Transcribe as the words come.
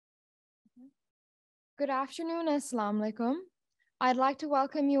Good afternoon, Assalamu alaikum. I'd like to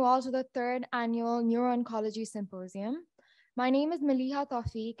welcome you all to the third annual Neuro-Oncology Symposium. My name is Maliha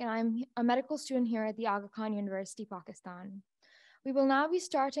Tawfiq, and I'm a medical student here at the Aga Khan University, Pakistan. We will now be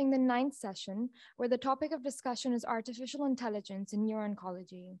starting the 9th session, where the topic of discussion is artificial intelligence in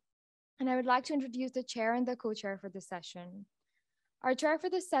neuro-oncology. And I would like to introduce the chair and the co-chair for this session. Our chair for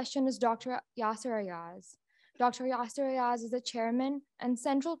this session is Dr. Yasser Ayaz. Dr. Yasser Ayaz is the chairman and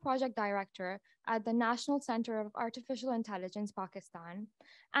central project director at the National Center of Artificial Intelligence, Pakistan,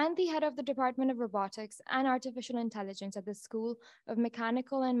 and the head of the Department of Robotics and Artificial Intelligence at the School of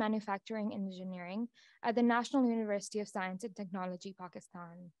Mechanical and Manufacturing Engineering at the National University of Science and Technology,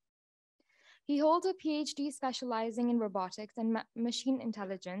 Pakistan. He holds a PhD specializing in robotics and machine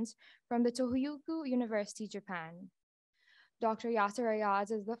intelligence from the Tohoku University, Japan. Dr. Yasser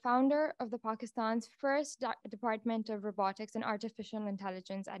Ayaz is the founder of the Pakistan's first Department of Robotics and Artificial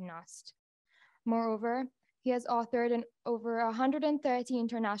Intelligence at NUST. Moreover, he has authored in over 130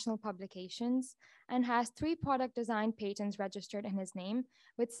 international publications and has 3 product design patents registered in his name,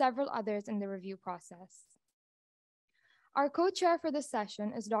 with several others in the review process. Our co-chair for this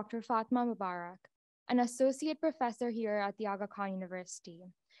session is Dr. Fatma Mubarak, an associate professor here at the Aga Khan University.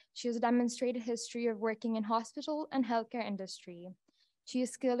 She has a demonstrated history of working in hospital and healthcare industry. She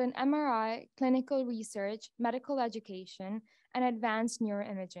is skilled in MRI, clinical research, medical education, and advanced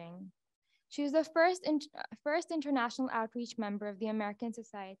neuroimaging. She is the first international outreach member of the American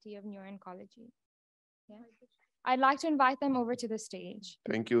Society of Neuro-Oncology. Yeah. I'd like to invite them over to the stage.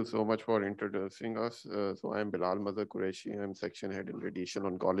 Thank you so much for introducing us. So I'm Bilal Mazhar Qureshi. I'm section head in radiation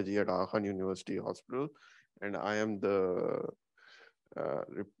oncology at Aga Khan University Hospital, and I am the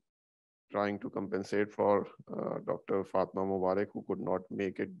trying to compensate for Dr. Fatma Mubarak, who could not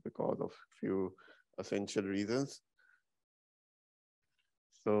make it because of few essential reasons.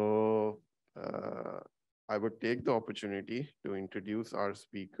 So I would take the opportunity to introduce our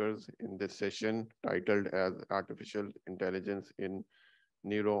speakers in this session titled as Artificial Intelligence in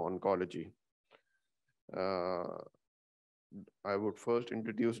Neuro-Oncology. I would first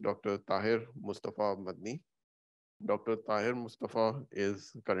introduce Dr. Tahir Mustafa Madni. Dr. Tahir Mustafa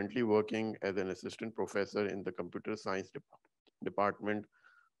is currently working as an assistant professor in the computer science department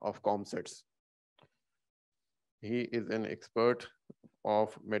of ComSets. He is an expert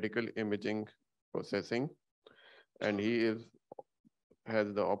of medical imaging processing, and he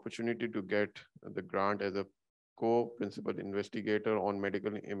has the opportunity to get the grant as a co-principal investigator on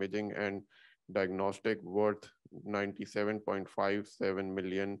medical imaging and diagnostic worth 97.57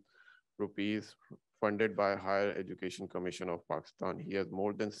 million rupees funded by Higher Education Commission of Pakistan. He has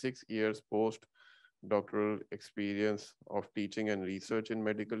more than 6 years post-doctoral experience of teaching and research in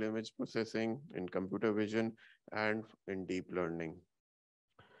medical image processing, in computer vision, and in deep learning.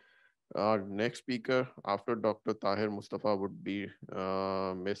 Our next speaker after Dr. Tahir Mustafa would be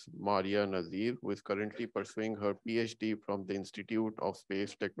Ms. Maria Nazir, who is currently pursuing her PhD from the Institute of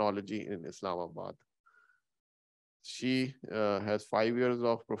Space Technology in Islamabad. She has 5 years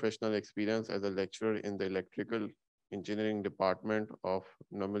of professional experience as a lecturer in the electrical engineering department of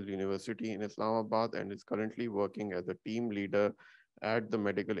Namal University in Islamabad and is currently working as a team leader at the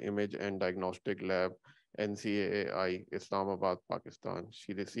Medical Image and Diagnostic Lab, NCAI, Islamabad, Pakistan.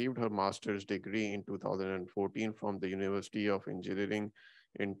 She received her master's degree in 2014 from the University of Engineering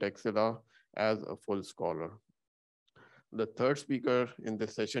in Texila as a full scholar. The third speaker in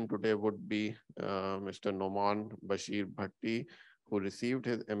this session today would be Mr. Noman Bashir Bhatti, who received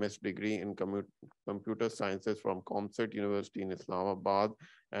his MS degree in computer sciences from ComSet University in Islamabad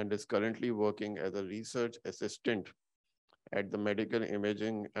and is currently working as a research assistant at the Medical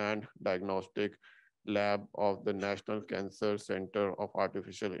Imaging and Diagnostic Lab of the National Cancer Center of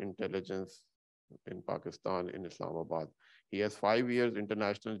Artificial Intelligence in Pakistan, in Islamabad. He has 5 years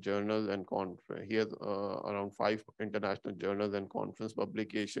international journals and he has around 5 international journals and conference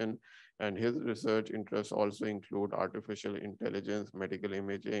publication, and his research interests also include artificial intelligence, medical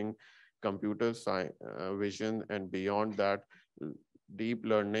imaging, computer science, vision, and beyond that, deep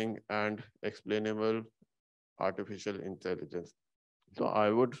learning and explainable artificial intelligence. So I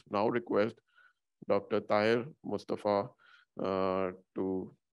would now request Dr. Tahir Mustafa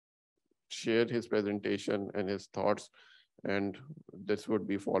to share his presentation and his thoughts, and this would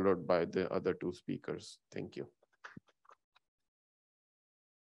be followed by the other 2 speakers. Thank you.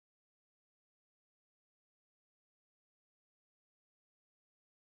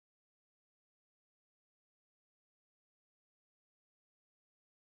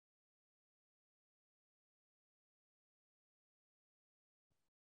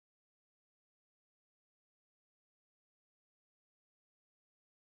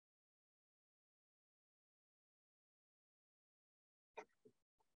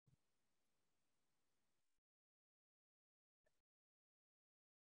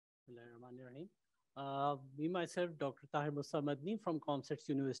 Bismillahirrahmanirrahim. Me myself, Dr. Tahir Musa Madni from Comsets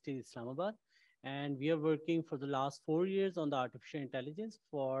University, Islamabad, and we are working for the last 4 years on the artificial intelligence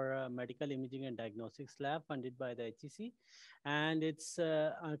for medical imaging and diagnostics lab funded by the HEC, and it's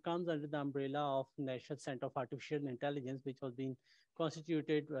comes under the umbrella of National Center of Artificial Intelligence, which was being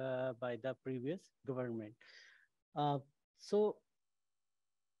constituted by the previous government. Uh, so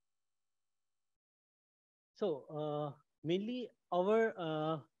So mainly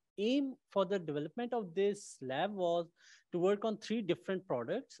our aim for the development of this lab was to work on three different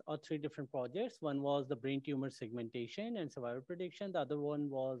products or three different projects. One was the brain tumor segmentation and survival prediction. The other one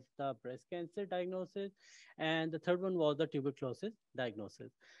was the breast cancer diagnosis. And the third one was the tuberculosis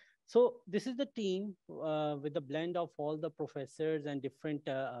diagnosis. So this is the team with the blend of all the professors and different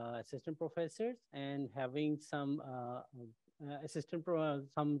assistant professors and having some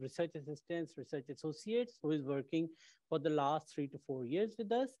some research assistants, research associates who is working for the last 3 to 4 years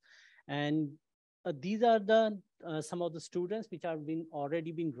with us. And these are the some of the students which have been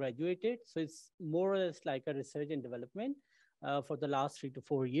already been graduated. So it's more or less like a research and development for the last 3 to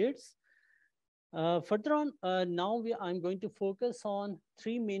 4 years. Further on, I'm going to focus on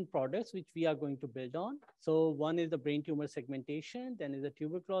three main products which we are going to build on. So one is the brain tumor segmentation, then is the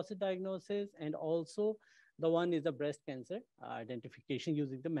tuberculosis diagnosis, and also the one is the breast cancer identification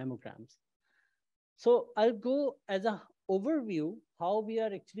using the mammograms. So I'll go as an overview how we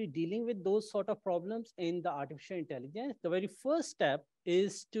are actually dealing with those sort of problems in the artificial intelligence. The very first step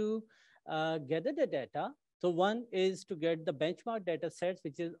is to gather the data. So one is to get the benchmark data sets,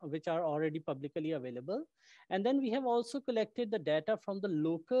 which are already publicly available. And then we have also collected the data from the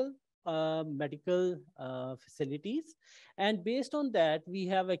local medical facilities. And based on that, we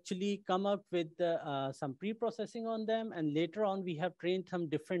have actually come up with some pre-processing on them. And later on, we have trained some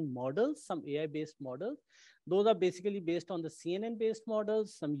different models, some AI-based models. Those are basically based on the CNN-based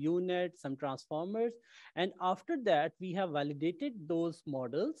models, some UNet, some transformers. And after that, we have validated those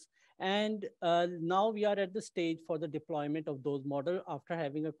models. And now we are at the stage for the deployment of those models after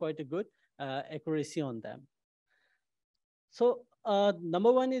having quite a good accuracy on them. So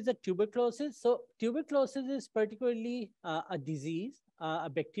number one is the tuberculosis. So tuberculosis is particularly a disease, a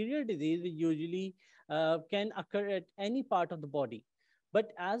bacterial disease which usually can occur at any part of the body.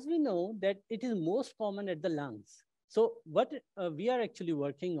 But as we know that it is most common at the lungs. So what we are actually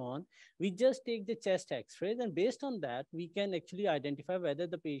working on, we just take the chest x-rays, and based on that, we can actually identify whether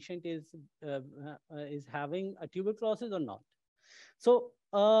the patient is having a tuberculosis or not. So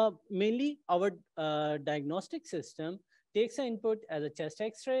mainly our diagnostic system takes an input as a chest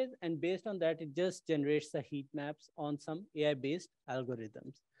x-rays, and based on that, it just generates the heat maps on some AI-based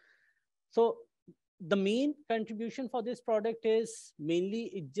algorithms. So the main contribution for this product is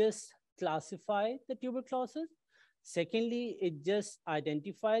mainly it just classifies the tuberculosis. Secondly, it just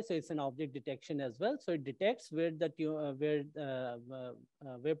identifies, so it's an object detection as well. So it detects where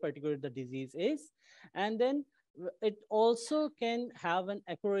where particular the disease is, and then it also can have an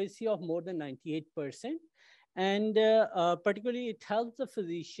accuracy of more than 98%. And particularly, it helps the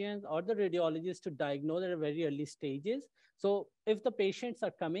physicians or the radiologists to diagnose at very early stages. So if the patients are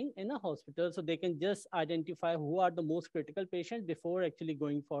coming in a hospital, so they can just identify who are the most critical patients before actually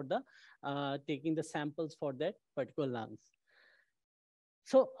going for the taking the samples for that particular lungs.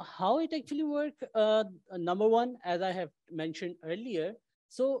 So how it actually works, number one, as I have mentioned earlier,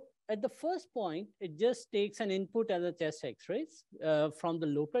 so at the first point, it just takes an input as a chest x-rays from the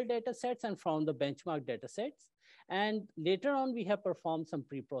local data sets and from the benchmark data sets. And later on, we have performed some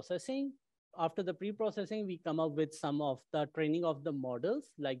pre-processing. After the pre-processing, we come up with some of the training of the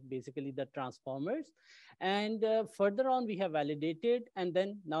models, like basically the transformers. And further on, we have validated. And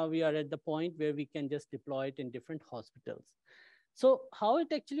then now we are at the point where we can just deploy it in different hospitals. So how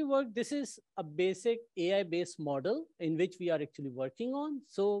it actually works, this is a basic AI-based model in which we are actually working on.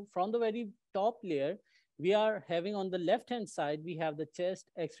 So from the very top layer, we are having on the left-hand side, we have the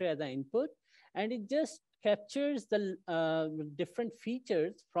chest X-ray as an input, and it just captures the different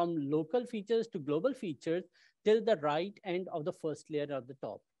features from local features to global features till the right end of the first layer at the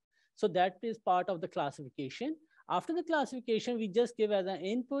top. So that is part of the classification. After the classification, we just give as an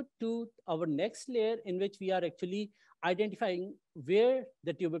input to our next layer in which we are actually identifying where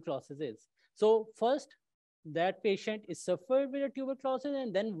the tuberculosis is. So first, that patient is suffered with a tuberculosis,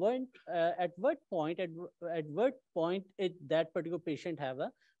 and then at what point that particular patient have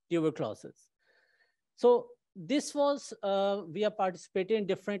a tuberculosis. So this was, we are participating in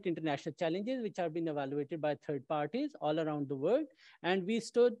different international challenges, which have been evaluated by third parties all around the world. And we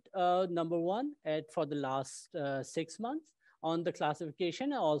stood number one for the last 6 months on the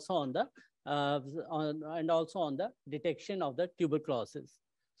classification and also on the detection of the tuberculosis.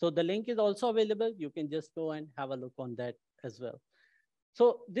 So the link is also available. You can just go and have a look on that as well.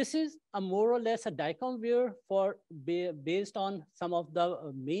 So this is a more or less a DICOM viewer for based on some of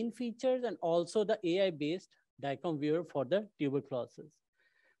the main features and also the AI-based DICOM viewer for the tuberculosis.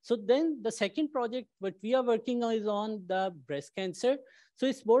 So then the second project what we are working on is on the breast cancer. So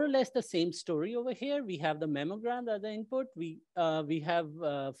it's more or less the same story over here. We have the mammogram as the input. We have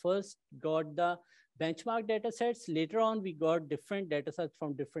first got the benchmark data sets. Later on, we got different data sets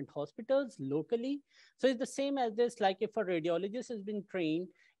from different hospitals locally. So it's the same as this, like if a radiologist has been trained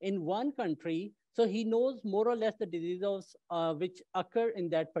in one country, so he knows more or less the diseases which occur in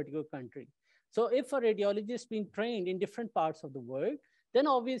that particular country. So if a radiologist has been trained in different parts of the world, then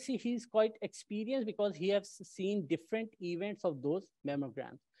obviously he's quite experienced because he has seen different events of those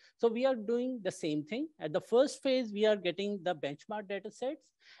mammograms. So we are doing the same thing. At the first phase, we are getting the benchmark data sets.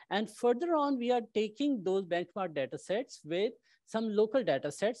 And further on, we are taking those benchmark data sets with some local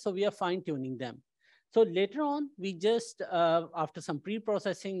data sets. So we are fine tuning them. So later on, we just, after some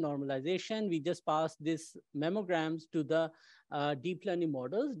pre-processing normalization, we just pass these mammograms to the deep learning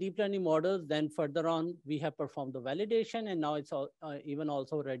models. Deep learning models, then further on, we have performed the validation, and now it's even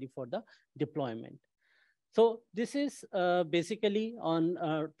also ready for the deployment. So this is basically on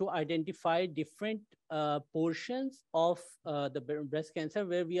to identify different portions of the breast cancer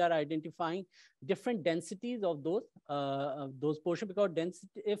where we are identifying different densities of those portions, because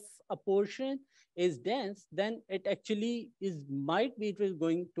density, if a portion is dense, then it actually might be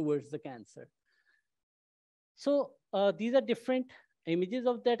going towards the cancer. So these are different images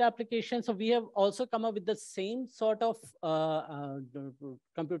of that application. So we have also come up with the same sort of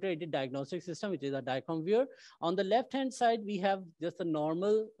computer-aided diagnostic system, which is a DICOM viewer. On the left-hand side, we have just a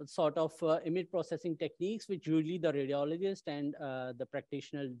normal sort of image processing techniques, which usually the radiologist and the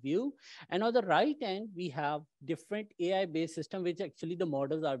practitioner view. And on the right end, we have different AI-based system, which actually the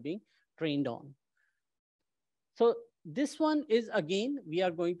models are being trained on. So this one is, again, we are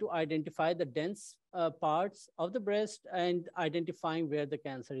going to identify the dense parts of the breast and identifying where the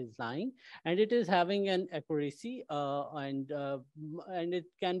cancer is lying. And it is having an accuracy and it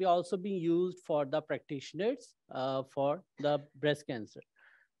can be also being used for the practitioners for the breast cancer.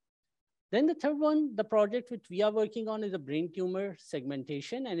 Then the third one, the project which we are working on is a brain tumor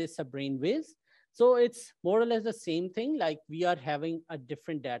segmentation, and it's a brain whiz. So it's more or less the same thing, like we are having a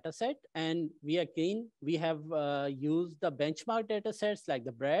different data set, and we have used the benchmark data sets like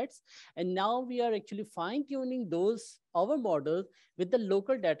the BRADs, and now we are actually fine tuning those, our models, with the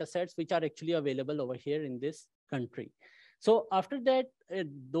local data sets which are actually available over here in this country. So after that,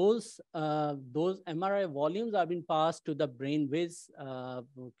 those MRI volumes have been passed to the BrainWiz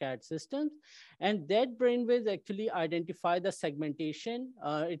CAD systems, and that BrainWiz actually identify the segmentation.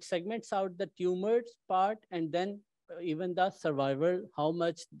 It segments out the tumors part, and then even the survival, how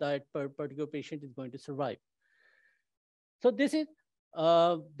much that particular patient is going to survive. So this is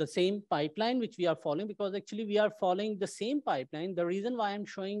the same pipeline which we are following, because actually we are following the same pipeline. The reason why I'm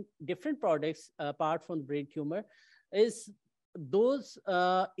showing different products apart from the brain tumor is those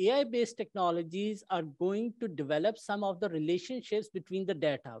AI-based technologies are going to develop some of the relationships between the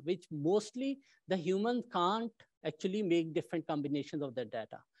data, which mostly the human can't actually make different combinations of the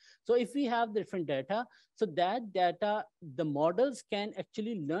data. So if we have different data, so that data, the models can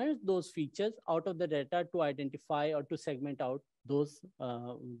actually learn those features out of the data to identify or to segment out those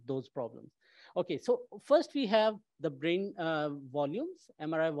problems. Okay, so first we have the brain volumes,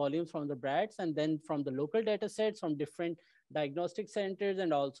 MRI volumes from the BRADs, and then from the local data sets from different diagnostic centers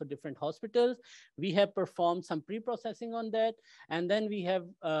and also different hospitals. We have performed some pre-processing on that. And then we have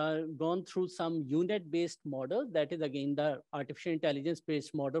gone through some unit-based model. That is, again, the artificial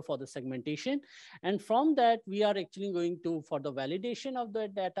intelligence-based model for the segmentation. And from that, we are actually going to, for the validation of the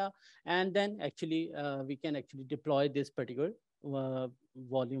data, and then actually, we can actually deploy this particular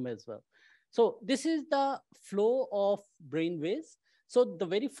volume as well. So this is the flow of BrainWiz. So the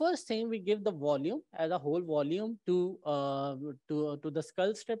very first thing, we give the volume as a whole volume to the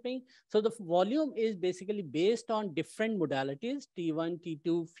skull stripping. So the volume is basically based on different modalities, T1,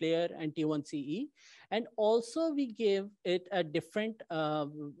 T2, FLAIR, and T1CE. And also we give it a different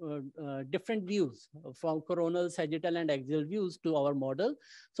views from coronal, sagittal, and axial views to our model.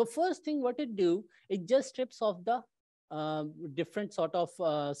 So first thing what it do, it just strips off the different sort of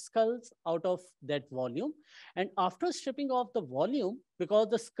skulls out of that volume. And after stripping off the volume, because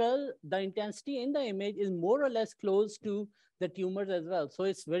the skull, the intensity in the image is more or less close to the tumors as well. So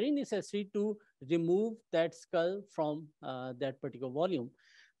it's very necessary to remove that skull from that particular volume.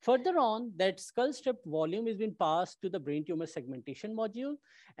 Further on, that skull strip volume has been passed to the brain tumor segmentation module,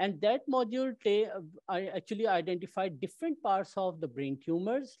 and that module I actually identified different parts of the brain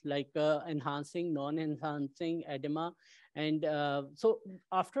tumors, like enhancing, non-enhancing, edema, and so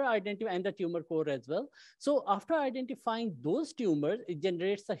after identifying, and the tumor core as well. So after identifying those tumors, it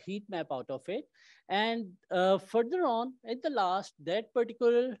generates a heat map out of it, and further on, at the last, that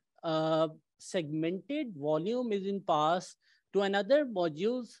particular segmented volume is in passed to another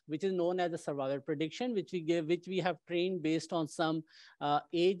modules, which is known as the survival prediction, which we have trained based on some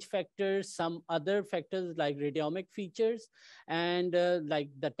age factors, some other factors like radiomic features, and like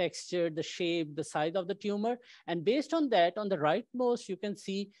the texture, the shape, the size of the tumor. And based on that, on the rightmost, you can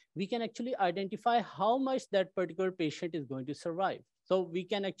see we can actually identify how much that particular patient is going to survive. So we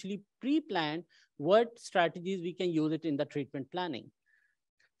can actually pre-plan what strategies we can use it in the treatment planning.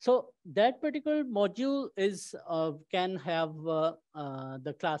 So that particular module is can have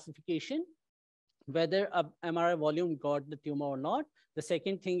the classification, whether a MRI volume got the tumor or not. The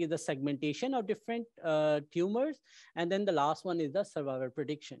second thing is the segmentation of different tumors. And then the last one is the survival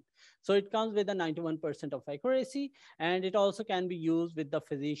prediction. So it comes with a 91% of accuracy, and it also can be used with the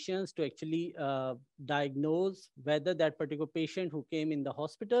physicians to actually diagnose whether that particular patient who came in the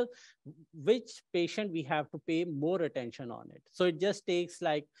hospital, which patient we have to pay more attention on it. So it just takes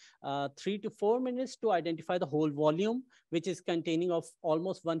like 3 to 4 minutes to identify the whole volume, which is containing of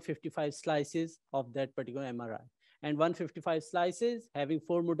almost 155 slices of that particular MRI. And 155 slices having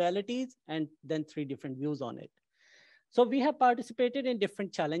 4 modalities and then 3 different views on it. So we have participated in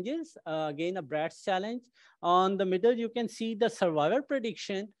different challenges. Again, a Bratz challenge. On the middle, you can see the survival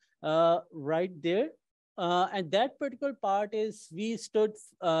prediction right there. And that particular part is we stood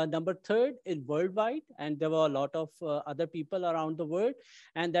number 3rd in worldwide, and there were a lot of other people around the world.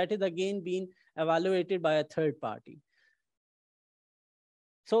 And that is again being evaluated by a third party.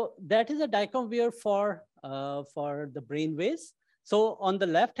 So that is a DICOM viewer for the brain waves. So on the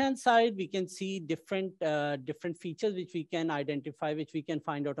left-hand side, we can see different features which we can identify, which we can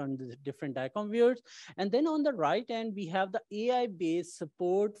find out on the different DICOM viewers. And then on the right end, we have the AI-based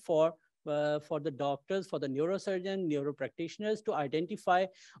support for the doctors, for the neurosurgeon, neuro practitioners to identify,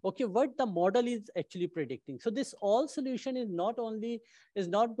 okay, what the model is actually predicting. So this all solution is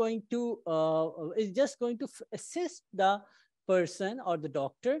just going to assist the person or the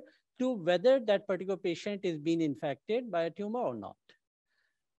doctor to whether that particular patient is being infected by a tumor or not.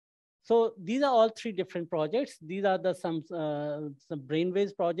 So these are all 3 different projects. These are some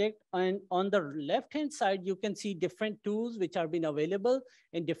brainwaves project. And on the left-hand side, you can see different tools which are being available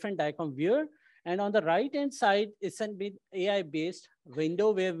in different DICOM viewer. And on the right-hand side, it's an AI-based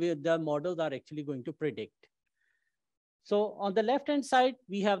window where the models are actually going to predict. So on the left-hand side,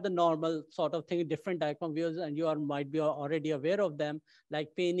 we have the normal sort of thing, different DICOM views, and you might be already aware of them, like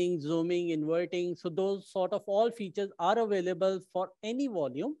panning, zooming, inverting. So those sort of all features are available for any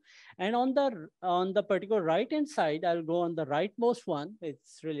volume. And on the particular right-hand side, I'll go on the rightmost one.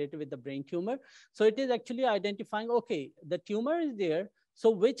 It's related with the brain tumor. So it is actually identifying, okay, the tumor is there.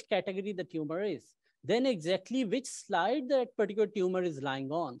 So which category the tumor is? Then exactly which slide that particular tumor is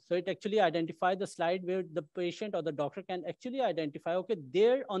lying on. So it actually identifies the slide where the patient or the doctor can actually identify, okay,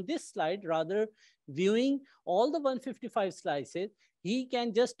 there on this slide, rather viewing all the 155 slices, he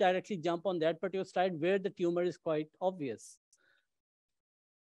can just directly jump on that particular slide where the tumor is quite obvious.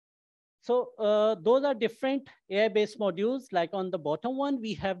 So those are different AI-based modules. Like on the bottom one,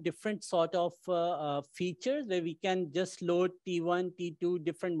 we have different sort of features where we can just load T1, T2,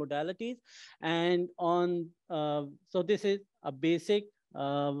 different modalities. And so this is a basic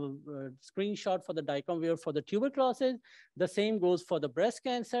screenshot for the DICOM viewer for the tuberculosis. The same goes for the breast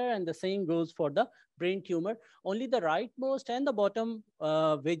cancer, and the same goes for the brain tumor. Only the rightmost and the bottom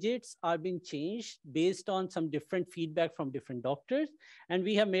widgets are being changed based on some different feedback from different doctors. And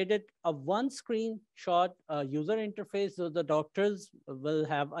we have made it a one screenshot user interface, so the doctors will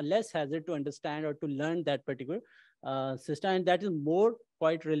have a less hazard to understand or to learn that particular system. And that is more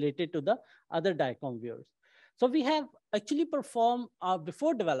quite related to the other DICOM viewers. So we have actually performed,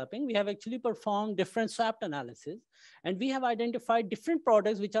 before developing, we have actually performed different SWAP analysis, and we have identified different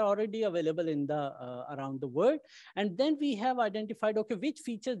products which are already available in the around the world. And then we have identified, okay, which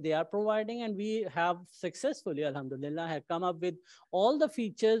features they are providing, and we have successfully, alhamdulillah, have come up with all the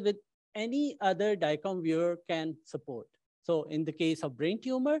features with any other DICOM viewer can support. So in the case of brain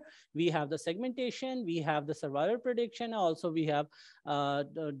tumor, we have the segmentation, we have the survival prediction, also we have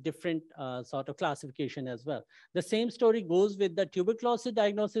the different sort of classification as well. The same story goes with the tuberculosis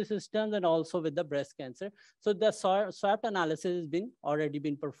diagnosis systems and also with the breast cancer. So the SWAT analysis has been already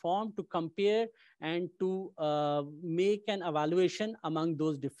been performed to compare and to make an evaluation among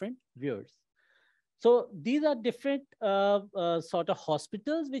those different viewers. So these are different sort of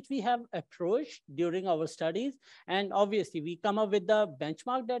hospitals which we have approached during our studies. And obviously we come up with the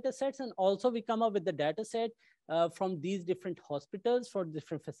benchmark data sets, and also we come up with the data set from these different hospitals for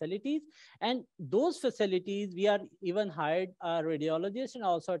different facilities. And those facilities, we are even hired a radiologist and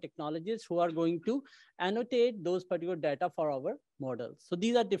also a technologist who are going to annotate those particular data for our models. So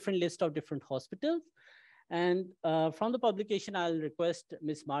these are different lists of different hospitals. And from the publication, I'll request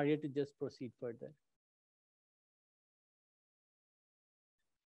Ms. Maria to just proceed further.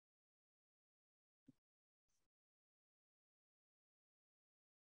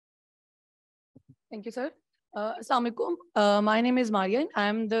 Thank you, sir. Assalamu alaikum. My name is Marian.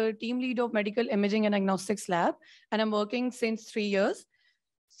 I'm the team lead of Medical Imaging and Diagnostics Lab, and I'm working since 3 years.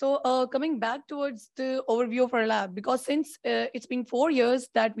 So coming back towards the overview of our lab, because since it's been 4 years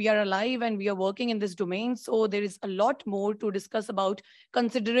that we are alive and we are working in this domain, so there is a lot more to discuss about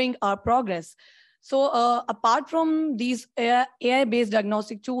considering our progress. So apart from these AI-based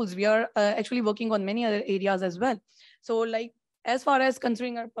diagnostic tools, we are actually working on many other areas as well. So like as far as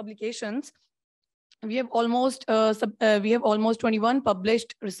considering our publications, we have almost 21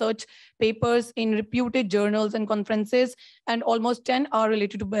 published research papers in reputed journals and conferences, and almost 10 are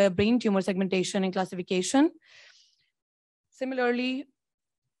related to brain tumor segmentation and classification. Similarly,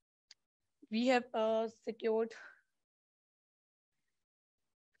 we have secured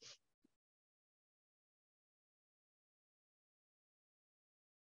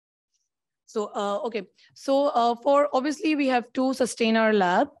for obviously we have to sustain our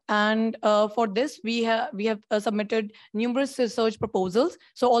lab, and for this we have submitted numerous research proposals.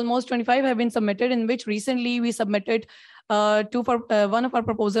 So almost 25 have been submitted, in which recently we submitted one of our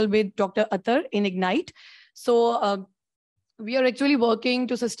proposal with Dr. Attar in Ignite. So we are actually working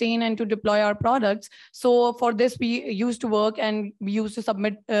to sustain and to deploy our products. So for this we used to work and we used to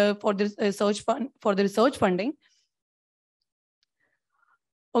submit for this research funding.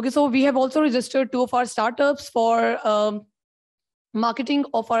 Okay, so we have also registered 2 of our startups for marketing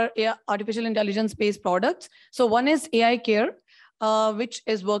of our artificial intelligence-based products. So one is AI Care, which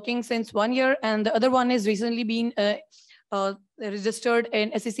is working since 1 year, and the other one is recently been registered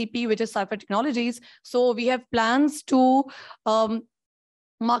in SECP, which is Cypher Technologies. So we have plans to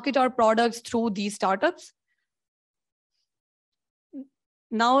market our products through these startups.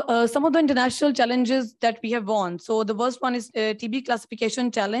 Now, some of the international challenges that we have won. So the first one is TB classification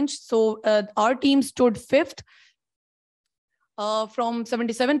challenge. So our team stood 5th from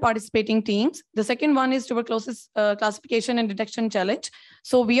 77 participating teams. The second one is tuberculosis classification and detection challenge.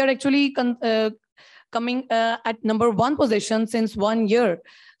 So we are actually coming at #1 position since 1 year.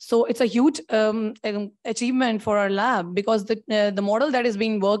 So it's a huge achievement for our lab, because the model that is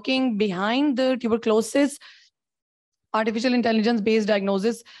being working behind the tuberculosis artificial intelligence-based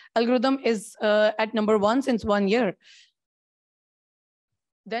diagnosis algorithm is at #1 since 1 year.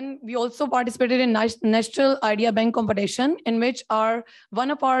 Then we also participated in National Idea Bank competition, in which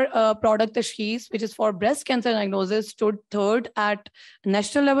one of our product, Tashkhees, which is for breast cancer diagnosis, stood 3rd at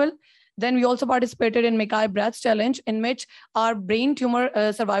national level. Then we also participated in Mackay Brads Challenge, in which our brain tumor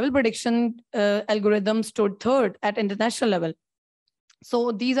survival prediction algorithm stood 3rd at international level.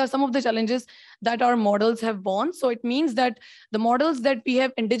 So these are some of the challenges that our models have won. So it means that the models that we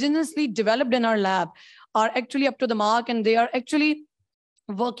have indigenously developed in our lab are actually up to the mark, and they are actually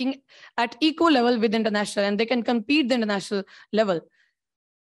working at equal level with international, and they can compete the international level.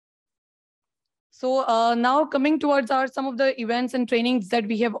 So now coming towards some of the events and trainings that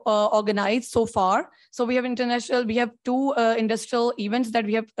we have organized so far. So we have we have 2 industrial events that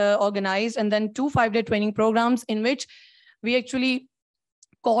we have organized, and then 2 5-day training programs, in which we actually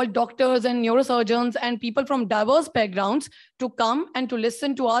called doctors and neurosurgeons and people from diverse backgrounds to come and to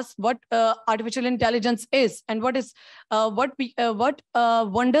listen to us what artificial intelligence is, and what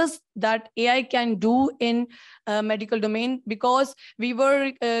wonders that AI can do in medical domain, because we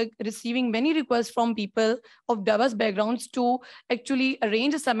were receiving many requests from people of diverse backgrounds to actually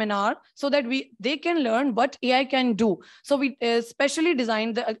arrange a seminar so that they can learn what AI can do. So we specially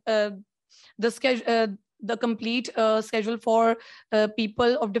designed the schedule, the complete schedule for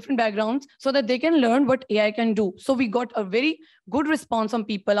people of different backgrounds, so that they can learn what AI can do. So we got a very good response from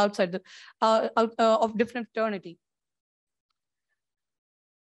people outside of different fraternity.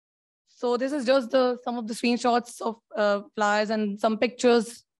 So this is just some of the screenshots of flyers and some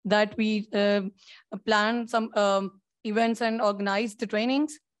pictures that we plan some events and organize the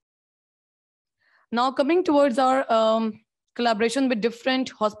trainings. Now coming towards our collaboration with different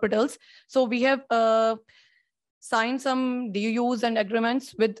hospitals. So we have signed some DUs and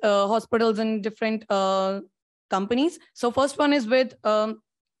agreements with hospitals and different companies. So first one is with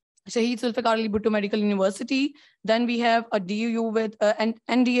Shahid Zulfikar Ali Bhutto Medical University. Then we have a DUU with an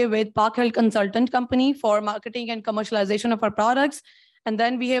NDA with Park Health Consultant Company for marketing and commercialization of our products. And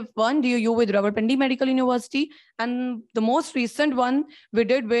then we have one DUU with Rawalpindi Medical University. And the most recent one we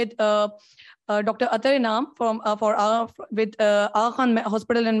did with Dr. Atar Inam with Aga Khan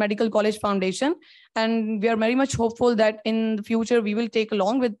Hospital and Medical College Foundation. And we are very much hopeful that in the future we will take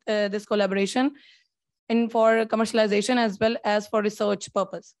along with this collaboration for commercialization as well as for research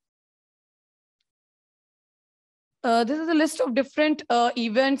purpose. This is a list of different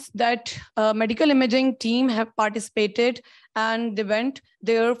events that medical imaging team have participated, and they went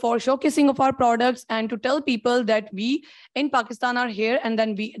there for showcasing of our products and to tell people that we in Pakistan are here, and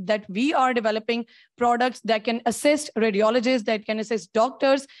then we are developing products that can assist radiologists, that can assist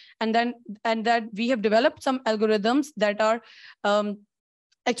doctors, and that we have developed some algorithms that are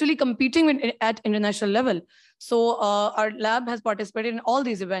actually competing at international level. So our lab has participated in all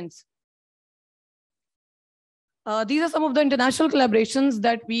these events. These are some of the international collaborations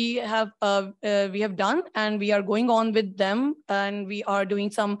that we have done, and we are going on with them, and we are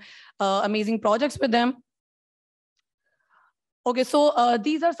doing some amazing projects with them. Okay, so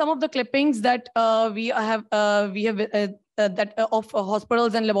these are some of the clippings that we have of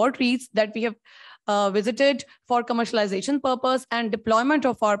hospitals and laboratories that we have visited for commercialization purpose and deployment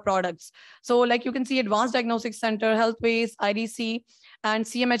of our products. So like you can see Advanced Diagnostics Center, Healthways, IDC, and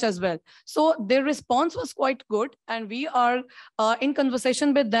CMH as well. So their response was quite good, and we are in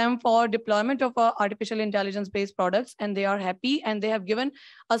conversation with them for deployment of artificial intelligence-based products, and they are happy, and they have given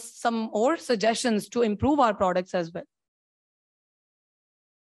us some more suggestions to improve our products as well.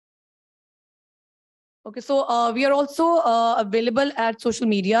 Okay, so we are also available at social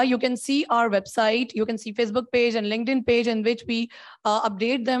media. You can see our website, you can see Facebook page and LinkedIn page in which we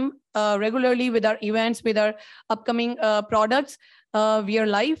update them regularly with our events, with our upcoming products. We are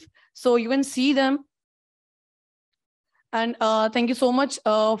live, so you can see them. And thank you so much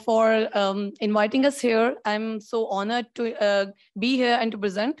for inviting us here. I'm so honored to be here and to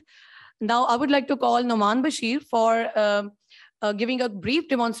present. Now, I would like to call Noman Bashir for giving a brief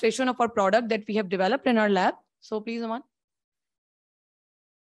demonstration of our product that we have developed in our lab. So please, Noman.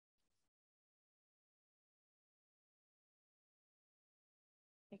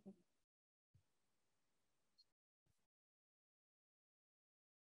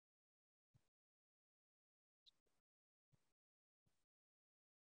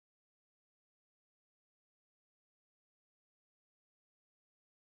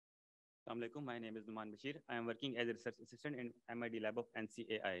 Assalamualaikum. My name is Numan Bashir. I am working as a research assistant in MID lab of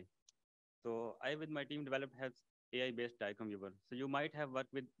NCAI. So I with my team developed has AI-based diacom viewer. So you might have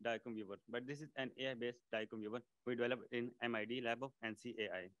worked with diacom viewer, but this is an AI-based diacom viewer we developed in MID lab of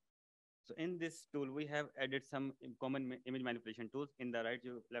NCAI. So in this tool, we have added some common image manipulation tools. In the left,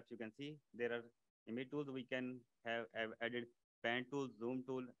 you can see there are image tools. We can have added pan tool, zoom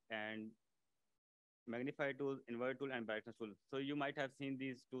tool, and magnify tool, invert tool, and brightness tool. So you might have seen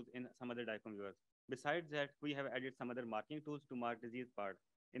these tools in some other diacom viewers. Besides that, we have added some other marking tools to mark disease part,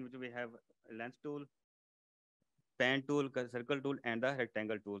 in which we have lens tool, pan tool, circle tool, and the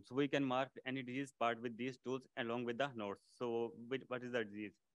rectangle tool. So we can mark any disease part with these tools along with the notes. So what is the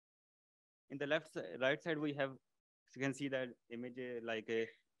disease? In the right side, we have, you can see that image like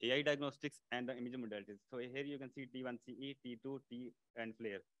AI diagnostics and the image modalities. So here you can see T1CE, T2, T, and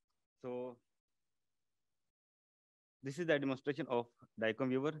flare. So this is the demonstration of diacom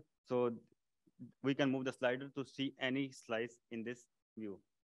viewer. So we can move the slider to see any slice in this view.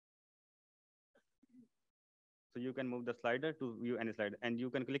 So you can move the slider to view any slider, and you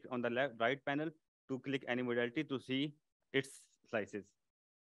can click on the right panel to click any modality to see its slices.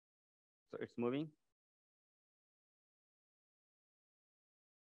 So it's moving.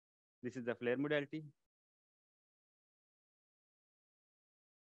 This is the flare modality.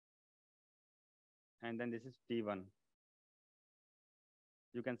 And then this is T1.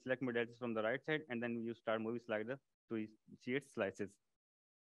 You can select modalities from the right side, and then you start moving slider to see its slices.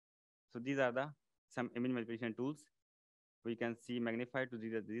 So these are some image manipulation tools. We can see magnified to see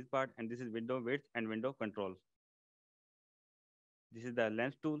this part, and this is window width and window control. This is the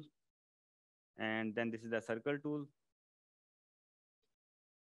lens tool, and then this is the circle tool.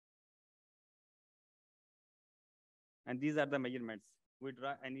 And these are the measurements. We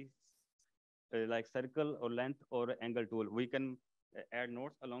draw any like circle or length or angle tool. We can add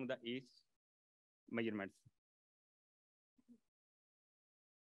nodes along the each measurements.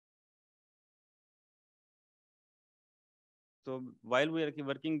 So while we are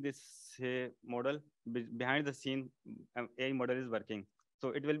working this model, behind the scene, AI model is working. So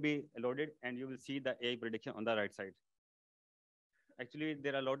it will be loaded and you will see the AI prediction on the right side. Actually,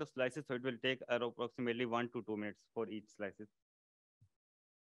 there are a lot of slices, so it will take approximately 1 to 2 minutes for each slices.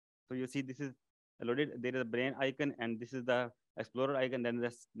 So you see this is loaded. There is a brain icon and this is the explorer icon, then there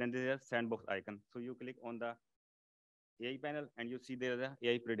is a sandbox icon. So you click on the AI panel and you see there are the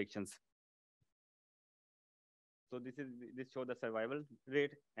AI predictions. So this shows the survival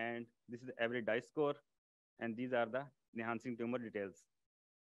rate, and this is the average dice score, and these are the enhancing tumor details.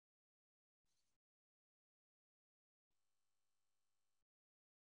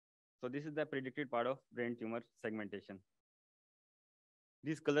 So this is the predicted part of brain tumor segmentation.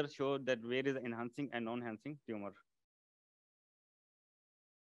 These colors show that where is the enhancing and non-enhancing tumor.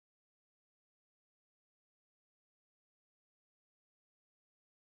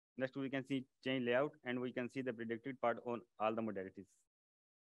 Next, we can see change layout, and we can see the predicted part on all the modalities.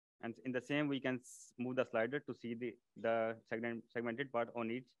 And in the same, we can move the slider to see the segmented part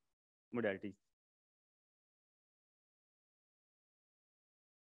on each modality.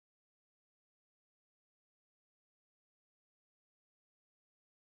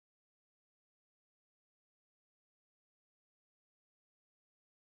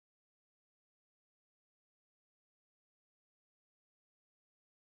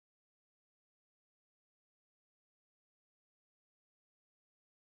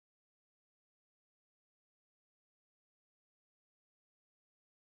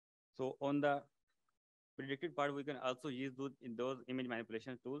 So on the predicted part, we can also use those image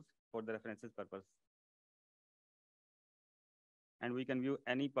manipulation tools for the references purpose. And we can view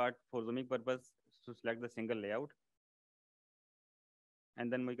any part for zooming purpose to select the single layout.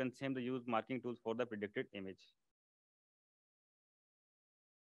 And then we can same the use marking tools for the predicted image.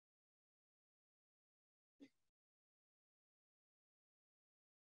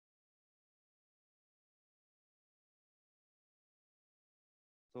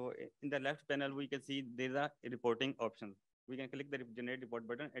 So in the left panel, we can see there are reporting options. We can click the generate report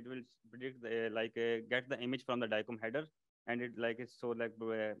button. It will predict get the image from the DICOM header, and it shows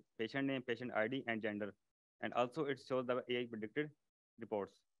patient name, patient ID, and gender, and also it shows the AI predicted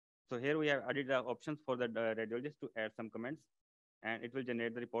reports. So here we have added the options for the radiologist to add some comments, and it will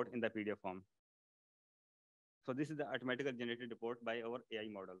generate the report in the PDF form. So this is the automatically generated report by our AI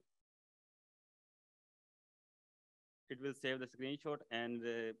model. It will save the screenshot and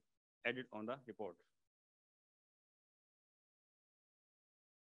edit on the report.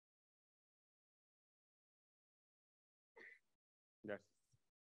 That's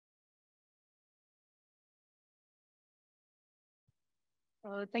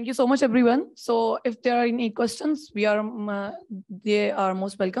Thank you so much, everyone. So if there are any questions, they are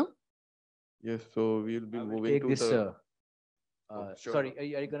most welcome. Yes, so we'll be moving take to this, the... Sure. Sorry, are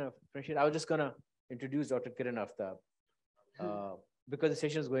you going to finish it? I was just going to introduce Dr. Kiran Aftab because the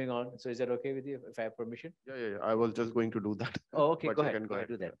session is going on. So is that okay with you if I have permission? Yeah. I was just going to do that. Oh, okay. But Go you ahead. can go ahead.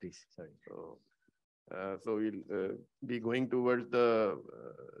 Do that, please. Sorry. So we'll be going towards the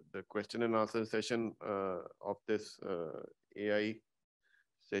question and answer session of this AI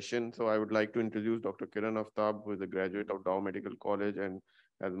session. So I would like to introduce Dr. Kiran Aftab, who is a graduate of Dow Medical College and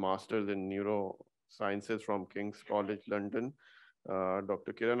has masters in neurosciences from King's College, London.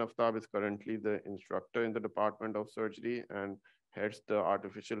 Dr. Kiran Aftab is currently the instructor in the Department of Surgery and heads the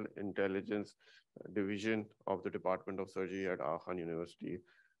Artificial Intelligence Division of the Department of Surgery at Aachen University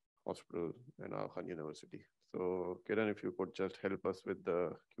Hospital and Aachen University. So Kiran, if you could just help us with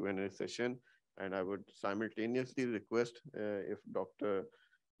the Q&A session, and I would simultaneously request if Dr.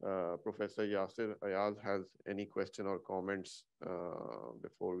 Professor Yasir Ayaz has any question or comments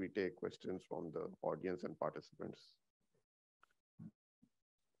before we take questions from the audience and participants.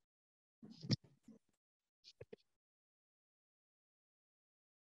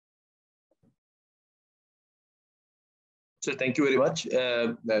 So thank you very much.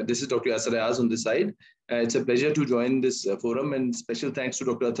 This is Dr. Yasir Ayaz on this side. It's a pleasure to join this forum, and special thanks to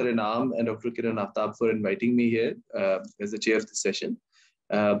Dr. Athar Inam and Dr. Kiran Aftab for inviting me here as the chair of this session.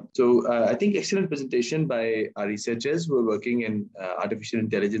 I think excellent presentation by our researchers who are working in artificial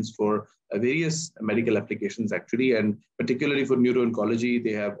intelligence for various medical applications actually, and particularly for neuro-oncology,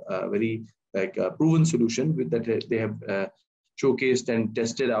 they have a very proven solution with that they have showcased and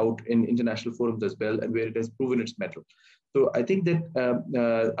tested out in international forums as well, and where it has proven its mettle. So I think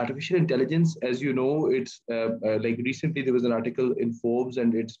that artificial intelligence, as you know, it's like recently there was an article in Forbes,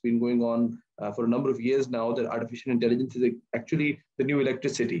 and it's been going on for a number of years now that artificial intelligence is actually the new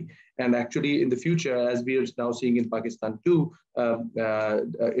electricity. And actually, in the future, as we are now seeing in Pakistan too,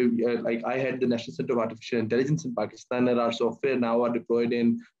 like I had the National Center of Artificial Intelligence in Pakistan, and our software now are deployed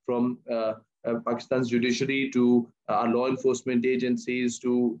in from Pakistan's judiciary to our law enforcement agencies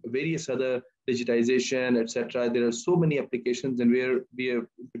to various other digitization, etc. There are so many applications, and where we have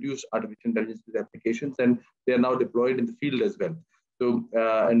introduced artificial intelligence applications, and they are now deployed in the field as well. So,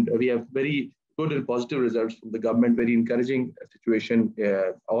 and we have very good and positive results from the government, very encouraging situation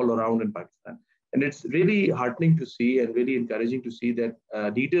all around in Pakistan. And it's really heartening to see and really encouraging to see that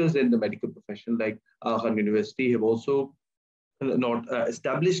leaders in the medical profession like Khan University have also not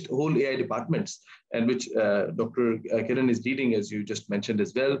established whole AI departments, and which Dr. Kiran is leading, as you just mentioned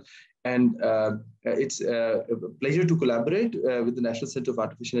as well. And it's a pleasure to collaborate with the National Center of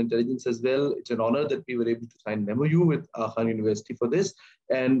Artificial Intelligence as well. It's an honor that we were able to sign an MOU with Khan University for this.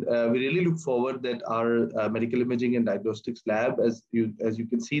 And we really look forward that our medical imaging and diagnostics lab, as you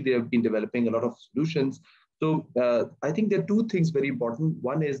can see, they have been developing a lot of solutions. So I think there are two things very important.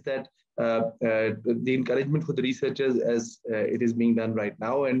 One is that the encouragement for the researchers as it is being done right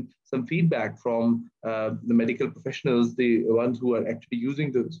now, and some feedback from the medical professionals, the ones who are actually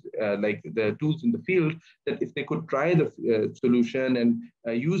using those like the tools in the field, that if they could try the solution and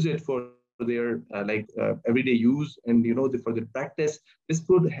use it for their everyday use and for their practice, this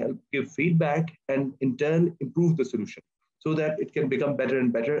would help give feedback and in turn improve the solution, so that it can become better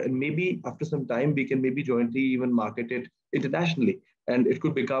and better. And maybe after some time, we can maybe jointly even market it internationally. And it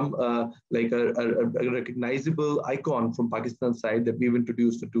could become like a recognizable icon from Pakistan's side that we've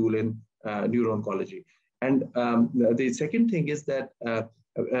introduced a tool in neuro-oncology. And the second thing is that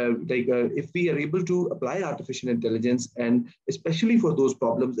if we are able to apply artificial intelligence, and especially for those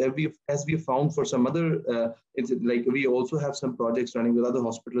problems, as we found for some other, like we also have some projects running with other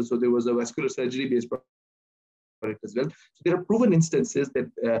hospitals. So there was a vascular surgery-based as well. So there are proven instances that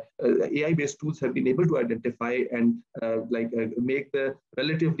AI-based tools have been able to identify and make the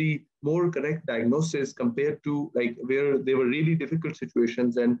relatively more correct diagnosis compared to like where they were really difficult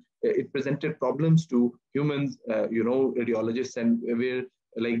situations and it presented problems to humans, radiologists, and where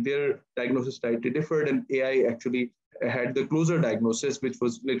like their diagnosis slightly differed, and AI actually had the closer diagnosis, which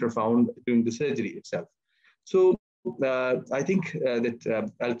was later found during the surgery itself. So I think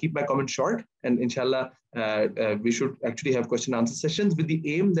that I'll keep my comments short, and inshallah, we should actually have question and answer sessions with the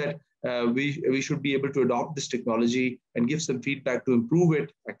aim that we should be able to adopt this technology and give some feedback to improve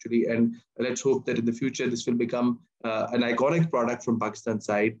it actually. And let's hope that in the future, this will become an iconic product from Pakistan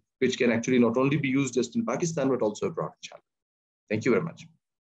side, which can actually not only be used just in Pakistan, but also abroad, inshallah. Thank you very much.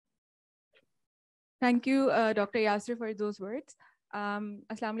 Thank you, Dr. Yasser, for those words.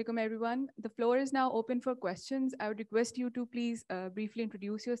 Assalamu alaikum, everyone. The floor is now open for questions. I would request you to please briefly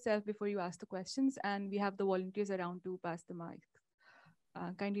introduce yourself before you ask the questions, and we have the volunteers around to pass the mic.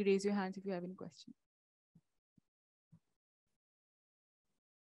 Kindly raise your hands if you have any questions.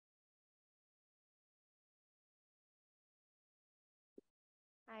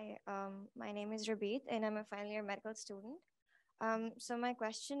 Hi, my name is Rabit, and I'm a final year medical student. So my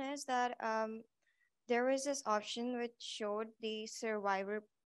question is that there was this option which showed the survival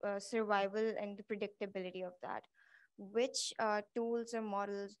and the predictability of that. Which tools or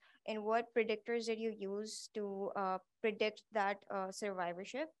models and what predictors did you use to predict that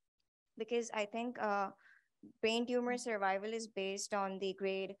survivorship? Because I think brain tumor survival is based on the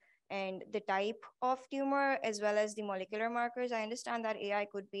grade and the type of tumor as well as the molecular markers. I understand that AI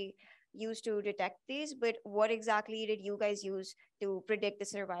could be used to detect these, but what exactly did you guys use to predict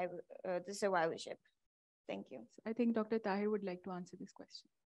the survivorship? Thank you. I think Dr. Tahir would like to answer this question.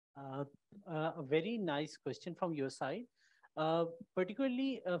 A very nice question from your side.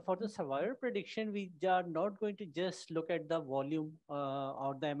 Particularly for the survivor prediction, we are not going to just look at the volume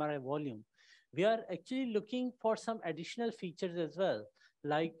or the MRI volume. We are actually looking for some additional features as well,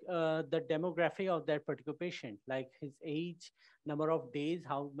 like the demography of that particular patient, like his age, number of days,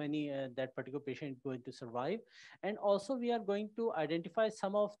 how many that particular patient is going to survive. And also we are going to identify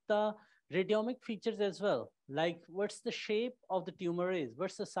some of the radiomic features as well, like what's the shape of the tumor is,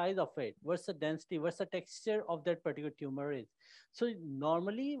 what's the size of it, what's the density, what's the texture of that particular tumor is. So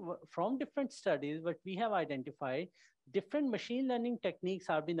normally from different studies, what we have identified, different machine learning techniques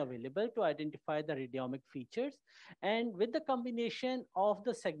have been available to identify the radiomic features. And with the combination of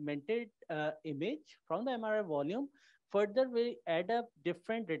the segmented image from the MRI volume, further we add up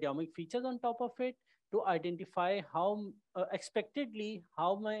different radiomic features on top of it to identify how expectedly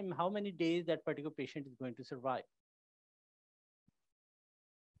how many days that particular patient is going to survive.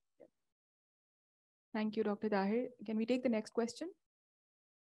 Thank you, Dr. Tahir. Can we take the next question?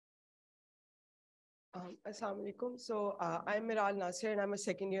 Assalamu alaikum. So I'm Miral Nasir and I'm a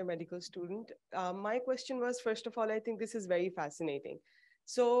second year medical student. My question was, first of all, I think this is very fascinating.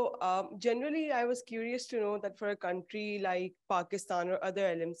 So generally, I was curious to know that for a country like Pakistan or other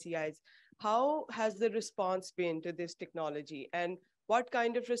LMCIs, how has the response been to this technology? And what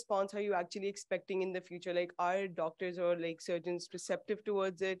kind of response are you actually expecting in the future? Like, are doctors or like surgeons receptive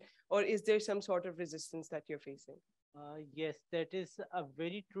towards it? Or is there some sort of resistance that you're facing? Yes, that is a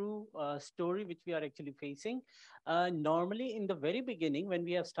very true story which we are actually facing. Normally, in the very beginning, when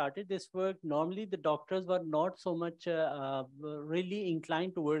we have started this work, normally the doctors were not so much really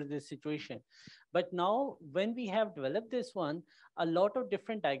inclined towards this situation. But now, when we have developed this one, a lot of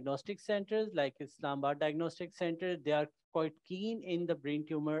different diagnostic centers, like Islamabad Diagnostic Center, they are quite keen in the brain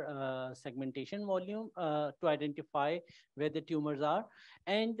tumor segmentation volume to identify where the tumors are,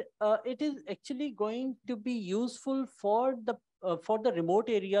 and it is actually going to be useful for the remote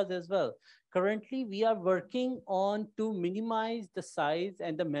areas as well. Currently, we are working on to minimize the size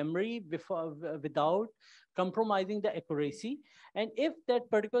and the memory without compromising the accuracy. And if that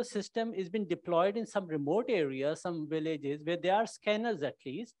particular system is being deployed in some remote areas, some villages where there are scanners at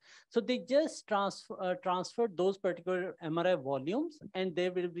least, so they just transfer those particular MRI volumes and they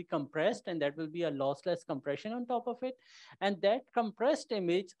will be compressed, and that will be a lossless compression on top of it. And that compressed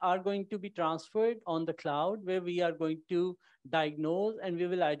image are going to be transferred on the cloud, where we are going to diagnose and we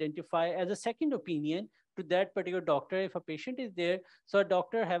will identify as a second opinion to that particular doctor if a patient is there. So a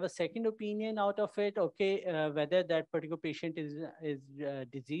doctor have a second opinion out of it, okay, whether that particular patient is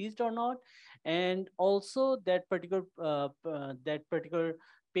diseased or not, and also that particular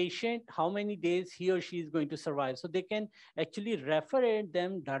patient, how many days he or she is going to survive. So they can actually refer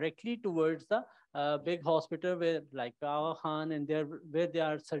them directly towards the big hospital where like Aga Khan and there where there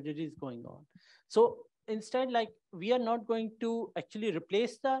are surgeries going on. So instead, like, we are not going to actually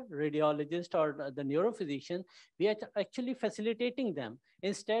replace the radiologist or the neurophysician. We are actually facilitating them.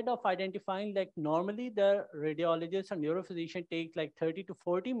 Instead of identifying, like normally the radiologist or neurophysician take like 30 to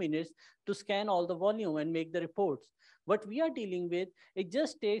 40 minutes to scan all the volume and make the reports. What we are dealing with, it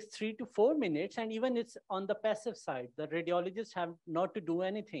just takes 3 to 4 minutes, and even it's on the passive side. The radiologists have not to do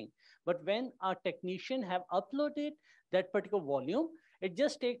anything. But when our technician have uploaded that particular volume, it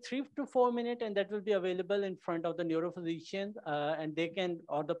just takes 3 to 4 minutes, and that will be available in front of the neurophysician, and they can,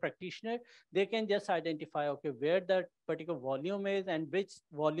 or the practitioner, they can just identify, okay, where that particular volume is and which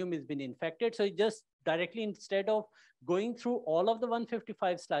volume has been infected. So it just directly, instead of going through all of the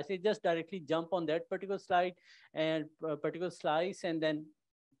 155 slides, it just directly jump on that particular slide and particular slice, and then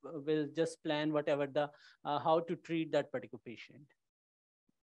we'll just plan whatever the how to treat that particular patient.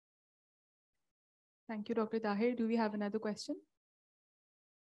 Thank you, Dr. Tahir. Do we have another question?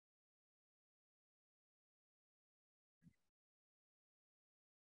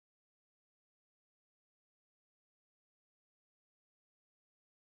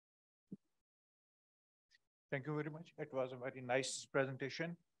 Thank you very much. It was a very nice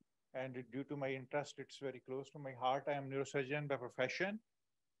presentation. And due to my interest, it's very close to my heart. I am a neurosurgeon by profession.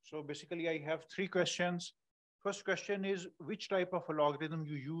 So basically, I have three questions. First question is, which type of algorithm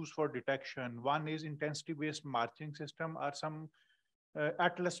you use for detection? One is intensity-based marching system, or some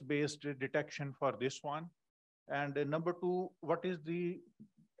atlas-based detection for this one. And number two, what is the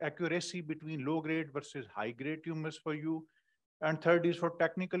accuracy between low-grade versus high-grade tumors for you? And third is for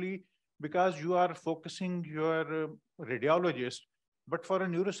technically, because you are focusing your radiologist, but for a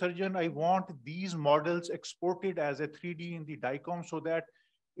neurosurgeon, I want these models exported as a 3D in the DICOM so that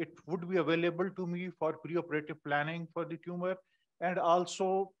it would be available to me for preoperative planning for the tumor, and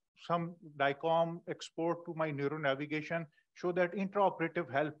also some DICOM export to my neuronavigation so that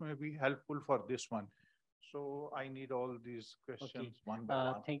intraoperative help may be helpful for this one. So I need all these questions one by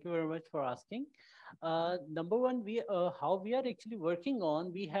one. Thank you very much for asking. Number one, how we are actually working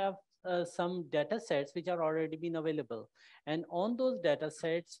on, we have some data sets which are already been available. And on those data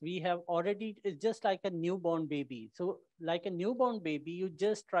sets, we have already, it's just like a newborn baby. So like a newborn baby, you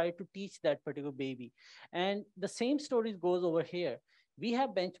just try to teach that particular baby. And the same stories goes over here. We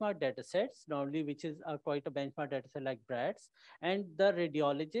have benchmark data sets normally, which is quite a benchmark data set like BRADS, and the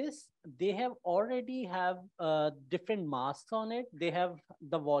radiologists, they have already have different masks on it. They have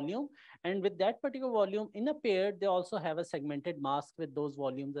the volume, and with that particular volume in a pair, they also have a segmented mask with those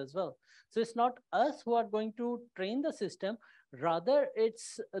volumes as well. So it's not us who are going to train the system, rather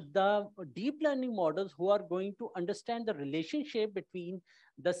it's the deep learning models who are going to understand the relationship between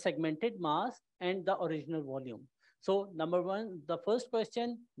the segmented mask and the original volume. So number one, the first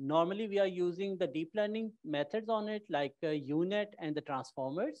question, normally we are using the deep learning methods on it, like UNet and the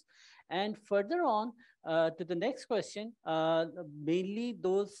transformers. And further on to the next question, mainly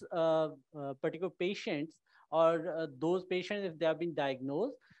those particular patients or those patients, if they have been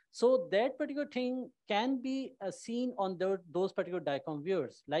diagnosed, so that particular thing can be seen on those particular DICOM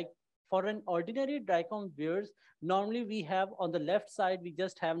viewers. Like for an ordinary DICOM viewers, normally we have on the left side, we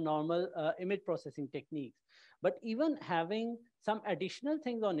just have normal image processing techniques. But even having some additional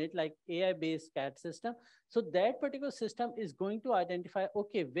things on it, like AI-based CAD system, so that particular system is going to identify,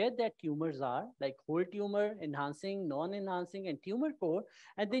 okay, where that tumors are, like whole tumor, enhancing, non-enhancing, and tumor core,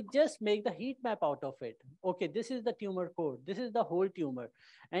 and they just make the heat map out of it. Okay, this is the tumor core, this is the whole tumor.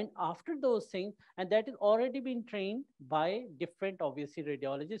 And after those things, and that is already been trained by different, obviously,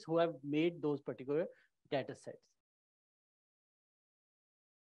 radiologists who have made those particular data sets.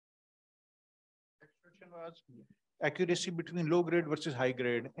 Was accuracy between low grade versus high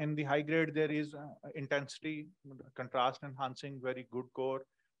grade. In the high grade, there is intensity, contrast enhancing, very good core,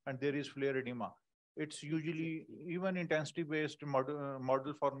 and there is flare edema. It's usually even intensity based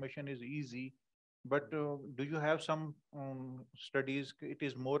model formation is easy. But do you have some studies? It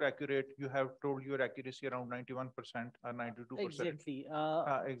is more accurate. You have told your accuracy around 91% or 92%. Exactly.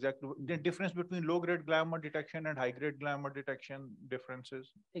 Exactly. The difference between low-grade glioma detection and high-grade glioma detection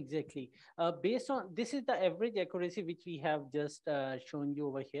differences. Exactly. Based on this is the average accuracy which we have just shown you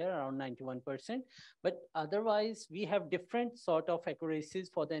over here, around 91%. But otherwise, we have different sort of accuracies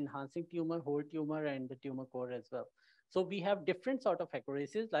for the enhancing tumor, whole tumor, and the tumor core as well. So we have different sort of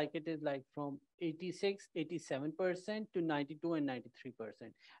accuracies, like it is like from 86, 87% to 92 and 93%.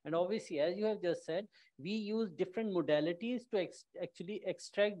 And obviously, as you have just said, we use different modalities to actually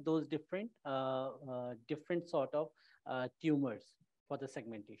extract those different sort of tumors for the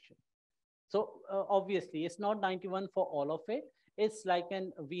segmentation. So obviously, it's not 91 for all of it. It's like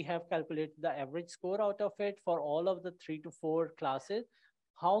we have calculated the average score out of it for all of the 3 to 4 classes,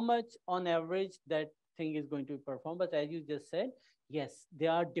 how much on average that thing is going to perform. But as you just said, yes,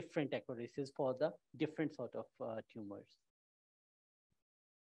 there are different accuracies for the different sort of tumors.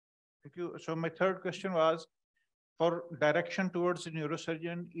 Thank you. So my third question was for direction towards the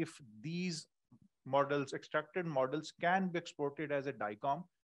neurosurgeon, if these models, extracted models, can be exported as a DICOM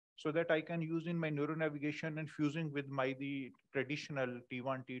so that I can use in my neuro navigation and fusing with the traditional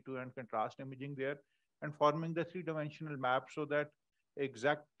T1, T2 and contrast imaging there and forming the 3-dimensional map so that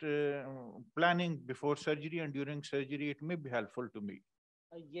exact planning before surgery and during surgery, it may be helpful to me.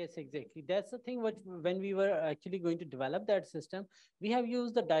 Yes, exactly. That's the thing. When we were actually going to develop that system, we have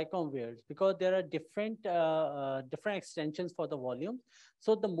used the DICOM viewers because there are different different extensions for the volume.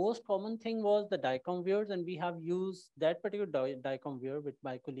 So the most common thing was the DICOM viewers, and we have used that particular DICOM viewer, which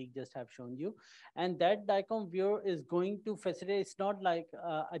my colleague just have shown you. And that DICOM viewer is going to facilitate. It's not like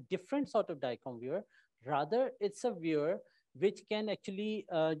a different sort of DICOM viewer. Rather, it's a viewer which can actually,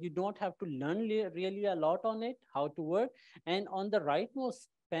 you don't have to learn really a lot on it, how to work. And on the rightmost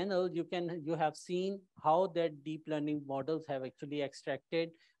panel, you have seen how that deep learning models have actually extracted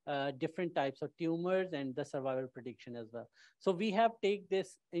different types of tumors and the survival prediction as well. So we have take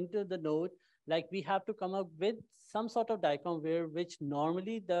this into the note, like we have to come up with some sort of DICOM where which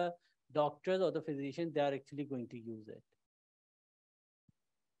normally the doctors or the physicians, they are actually going to use it.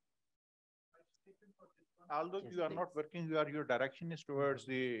 Although you are not working, your direction is towards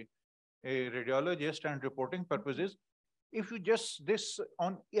a radiologist and reporting purposes. If you just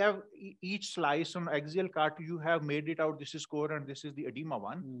on each slice on axial cart, you have made it out, this is core and this is the edema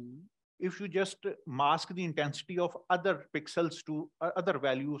one. If you just mask the intensity of other pixels to other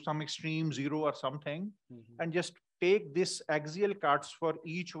values, some extreme 0 or something, and just take this axial carts for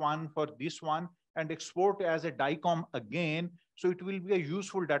each one for this one and export as a DICOM again. So it will be a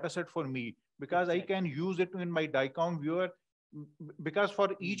useful data set for me because I can use it in my DICOM viewer, because for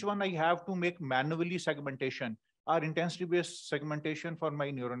each one I have to make manually segmentation or intensity-based segmentation for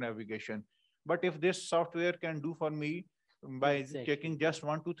my neuro navigation. But if this software can do for me by checking just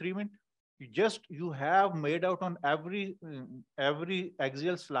 1, 2, 3 minutes, you have made out on every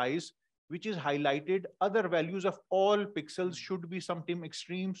axial slice, which is highlighted, other values of all pixels should be something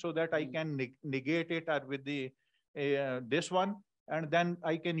extreme so that I can negate it or with the this one. And then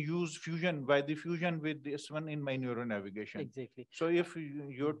I can use fusion by the fusion with this one in my neuro navigation. Exactly. So if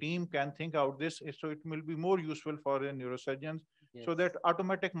your team can think out this, so it will be more useful for neurosurgeons. Yes. So that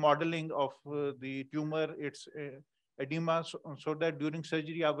automatic modeling of the tumor, its edema, so that during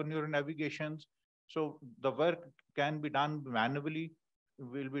surgery, our neuro navigations, so the work can be done manually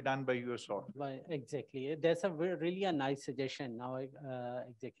will be done by your software. Exactly. That's a really a nice suggestion. Now I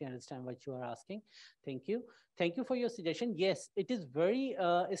exactly understand what you are asking. Thank you. Thank you for your suggestion. Yes, it is very,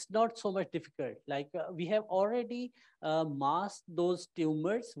 it's not so much difficult. Like we have already masked those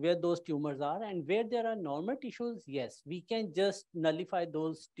tumors, where those tumors are, and where there are normal tissues, yes, we can just nullify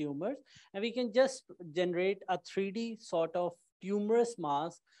those tumors, and we can just generate a 3D sort of tumorous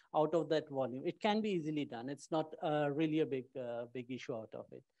mask out of that volume. It can be easily done. It's not really a big issue out of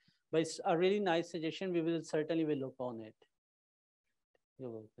it. But it's a really nice suggestion. We will certainly will look on it. You're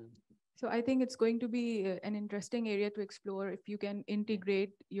welcome. So I think it's going to be an interesting area to explore if you can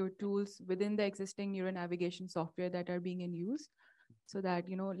integrate your tools within the existing neuronavigation software that are being in use, so that,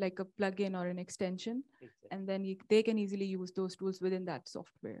 you know, like a plugin or an extension, exactly. And then they can easily use those tools within that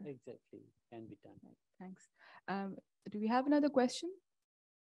software. Exactly, can be done. Thanks. Do we have another question?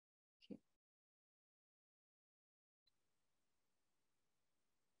 Okay.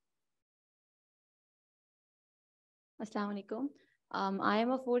 Assalamu alaikum. I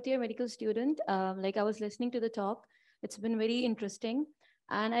am a fourth-year medical student. Like I was listening to the talk, it's been very interesting.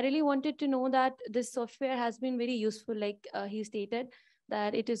 And I really wanted to know that this software has been very useful. Like he stated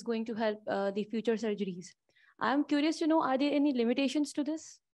that it is going to help the future surgeries. I'm curious to know, are there any limitations to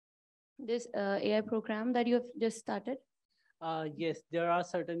this AI program that you have just started? Yes, there are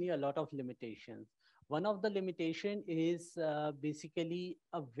certainly a lot of limitations. One of the limitation is basically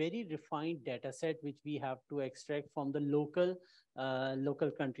a very refined data set which we have to extract from the local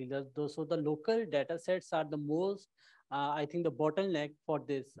country. So the local data sets are the most, I think, the bottleneck for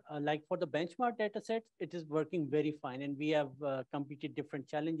this. Like for the benchmark data sets, it is working very fine, and we have competed different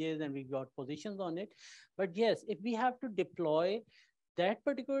challenges and we got positions on it. But yes, if we have to deploy that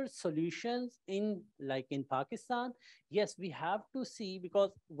particular solutions in Pakistan, yes, we have to see,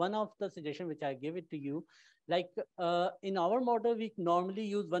 because one of the suggestion which I give it to you, like in our model, we normally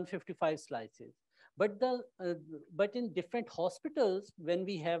use 155 slices. But in different hospitals, when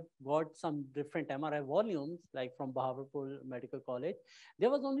we have got some different MRI volumes, like from Bahawalpur Medical College, there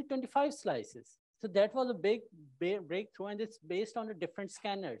was only 25 slices. So that was a big breakthrough, and it's based on the different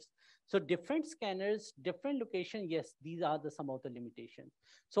scanners. So different scanners, different location, yes, these are some of the limitations.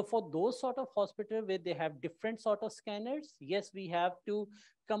 So for those sort of hospital where they have different sort of scanners, yes, we have to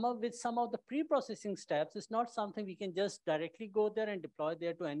come up with some of the pre-processing steps. It's not something we can just directly go there and deploy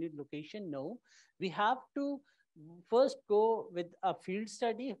there to any location. No, we have to first go with a field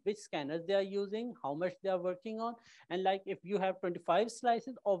study, which scanners they are using, how much they are working on. And like if you have 25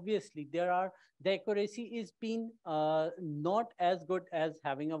 slices, obviously the accuracy is being not as good as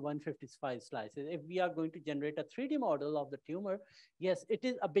having a 155 slices. If we are going to generate a 3D model of the tumor, yes, it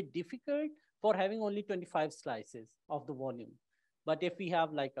is a bit difficult for having only 25 slices of the volume. But if we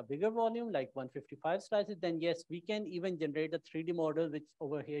have like a bigger volume, like 155 slices, then yes, we can even generate a 3D model, which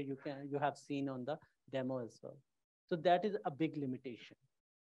over here you have seen on the demo as well. So that is a big limitation.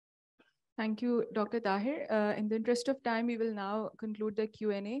 Thank you, Dr. Tahir. In the interest of time, we will now conclude the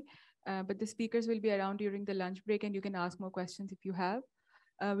Q&A, but the speakers will be around during the lunch break, and you can ask more questions if you have.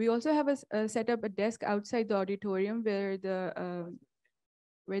 We also have set up a desk outside the auditorium where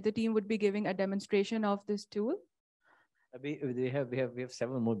the team would be giving a demonstration of this tool. We have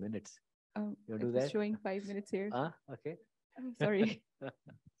 7 more minutes. You do that? Showing 5 minutes here. Okay. I'm sorry.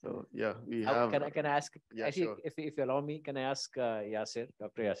 So yeah, we have. Can I ask? Yeah, actually, sure. if you allow me, can I ask Yasir,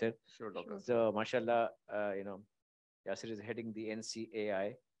 Dr. Yasir? Sure, doctor. So, mashallah, Yasir is heading the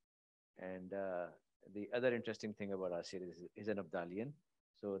NCAI, and the other interesting thing about Yasir is he's an Abdalian.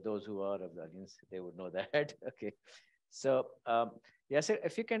 So those who are Abdalians, they would know that. Okay. So, Yasir,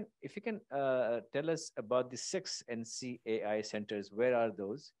 if you can tell us about the 6 NCAI centers, where are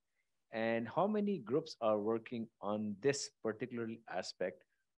those? And how many groups are working on this particular aspect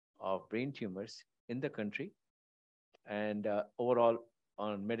of brain tumors in the country, and overall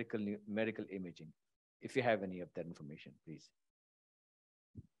on medical imaging? If you have any of that information, please.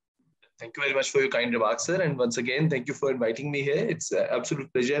 Thank you very much for your kind remarks, sir. And once again, thank you for inviting me here. It's an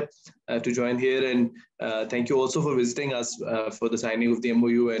absolute pleasure to join here. And thank you also for visiting us for the signing of the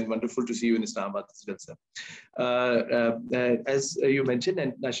MOU, and wonderful to see you in Islamabad as well, sir. As you mentioned,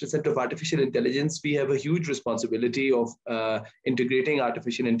 at National Center of Artificial Intelligence, we have a huge responsibility of integrating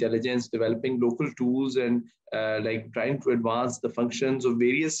artificial intelligence, developing local tools, and like trying to advance the functions of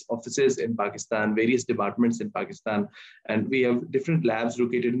various offices in Pakistan, various departments in Pakistan. And we have different labs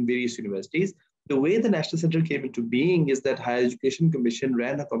located in various universities. The way the National Center came into being is that Higher Education Commission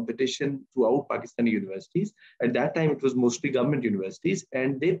ran a competition throughout Pakistani universities. At that time, it was mostly government universities,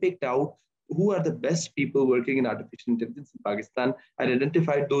 and they picked out who are the best people working in artificial intelligence in Pakistan and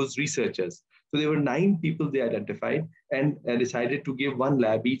identified those researchers. So there were 9 people they identified and decided to give one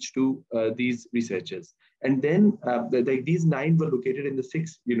lab each to these researchers. And then these 9 were located in the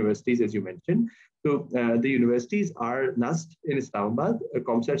 6 universities, as you mentioned. So the universities are NUST in Islamabad,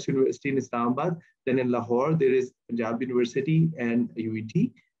 Comsats University in Islamabad. Then in Lahore, there is Punjab University and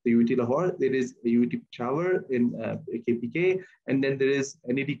UET. The UET Lahore, there is UET Peshawar in KPK, and then there is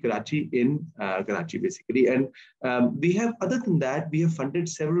NET Karachi in Karachi, basically. And we have, other than that, we have funded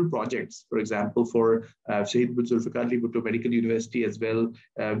several projects. For example, for Shahid Zulfikar Ali Bhutto Medical University as well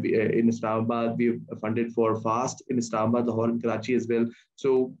in Islamabad, we have funded for FAST in Islamabad, Lahore, and Karachi as well.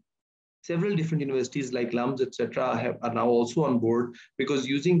 So several different universities like LUMS, etc., are now also on board, because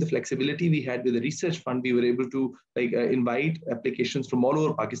using the flexibility we had with the research fund, we were able to invite applications from all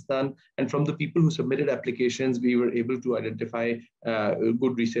over Pakistan. And from the people who submitted applications, we were able to identify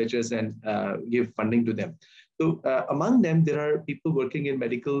good researchers and give funding to them. So among them, there are people working in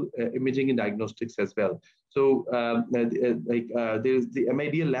medical imaging and diagnostics as well. So there's the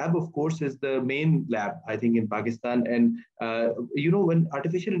MIDL lab, of course, is the main lab, I think, in Pakistan. And, when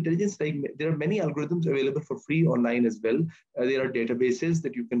artificial intelligence, there are many algorithms available for free online as well. There are databases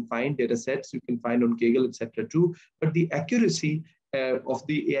that you can find, data sets you can find on Kaggle, etc. too. But the accuracy of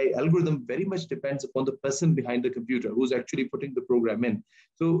the AI algorithm very much depends upon the person behind the computer who's actually putting the program in.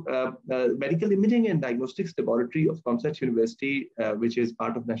 So Medical Imaging and Diagnostics Laboratory of Comsats University, which is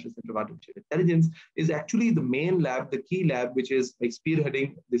part of National Center of Artificial Intelligence, is actually the main lab, the key lab, which is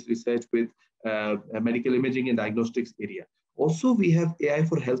spearheading this research with medical imaging and diagnostics area. Also, we have AI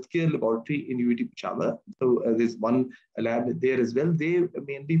for Healthcare Laboratory in UET Peshawar. So there's one lab there as well. They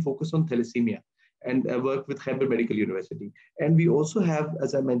mainly focus on thalassemia and work with Khyber Medical University. And we also have,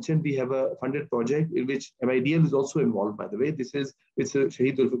 as I mentioned, we have a funded project in which MIDL is also involved, by the way. This is with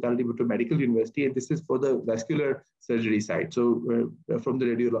Shahid Zulfikar Ali Bhutto Medical University, and this is for the vascular surgery side. So from the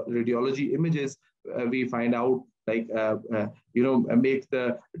radiology images, we find out, make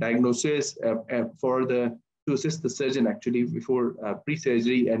the diagnosis to assist the surgeon actually before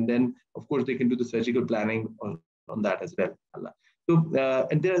pre-surgery, and then of course they can do the surgical planning on that as well. So,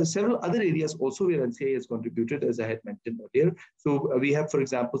 and there are several other areas also where NCI has contributed, as I had mentioned earlier. So we have, for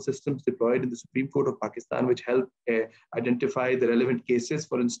example, systems deployed in the Supreme Court of Pakistan, which help identify the relevant cases,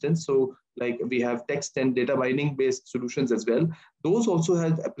 for instance. So like we have text and data mining based solutions as well. Those also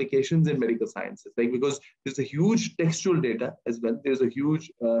have applications in medical sciences, because there's a huge textual data as well. There's a huge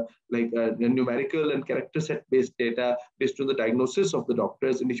numerical and character set based data based on the diagnosis of the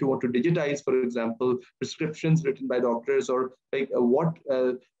doctors. And if you want to digitize, for example, prescriptions written by doctors, or what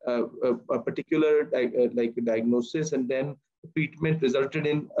a particular diagnosis and then treatment resulted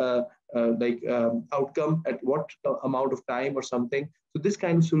in outcome at what amount of time or something. So this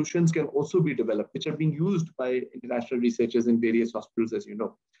kind of solutions can also be developed, which are being used by international researchers in various hospitals, as you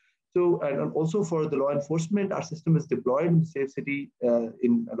know. So, and also for the law enforcement, our system is deployed in the Safe City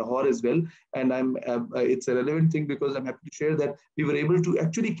in Lahore as well. And it's a relevant thing because I'm happy to share that we were able to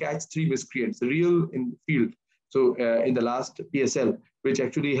actually catch 3 miscreants, real in the field. So in the last PSL, which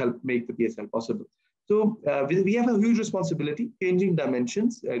actually helped make the PSL possible. So we have a huge responsibility, changing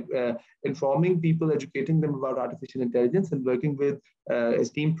dimensions, informing people, educating them about artificial intelligence, and working with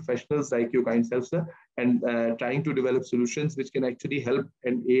esteemed professionals like your kind self, sir, and trying to develop solutions which can actually help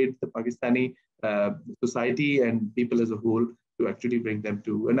and aid the Pakistani society and people as a whole to actually bring them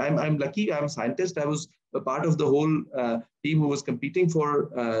to. And I'm lucky, I'm a scientist. I was a part of the whole team who was competing for,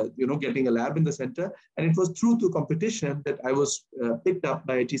 getting a lab in the center. And it was through the competition that I was picked up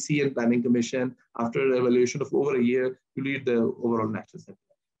by HEC and Planning Commission after an evaluation of over a year to lead the overall national center.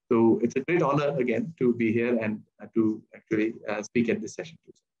 So it's a great honor again to be here and to actually speak at this session.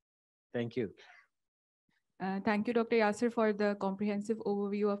 Thank you. Thank you, Dr. Yasser, for the comprehensive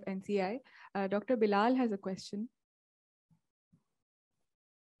overview of NCI. Dr. Bilal has a question.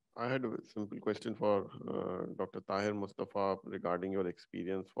 I had a simple question for Dr. Tahir Mustafa regarding your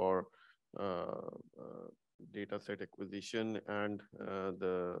experience for data set acquisition and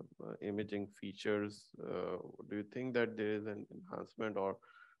the imaging features. Do you think that there is an enhancement or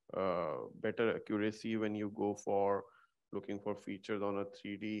better accuracy when you go for looking for features on a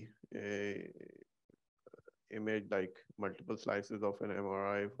 3D image, like multiple slices of an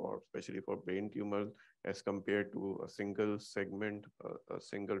MRI, especially for brain tumors, as compared to a single segment, a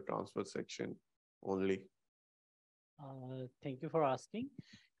single transfer section only? Thank you for asking.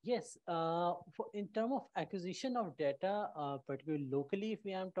 Yes, in terms of acquisition of data, particularly locally, if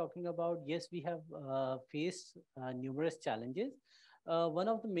we are talking about, yes, we have faced numerous challenges. one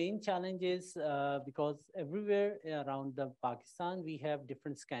of the main challenges, because everywhere around the Pakistan, we have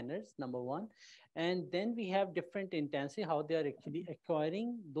different scanners, number one, and then we have different intensity, how they are actually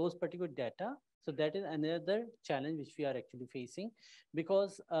acquiring those particular data. So that is another challenge which we are actually facing,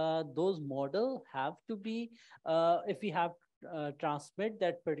 because those model have to be, if we have transmit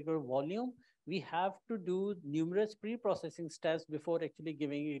that particular volume, we have to do numerous pre-processing steps before actually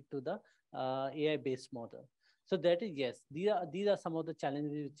giving it to the AI-based model. So that is, yes, these are some of the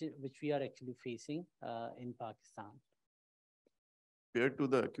challenges which we are actually facing in Pakistan. Compared to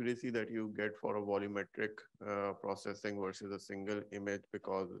the accuracy that you get for a volumetric processing versus a single image,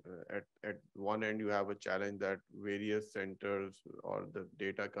 because at one end you have a challenge that various centers or the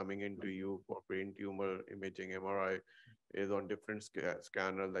data coming into you for brain tumor imaging MRI is on different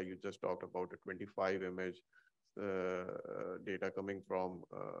scanner, like you just talked about a 25 image data coming from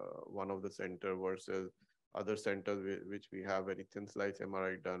one of the center versus other centers which we have very thin slice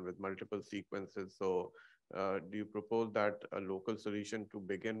MRI done with multiple sequences. So do you propose that a local solution to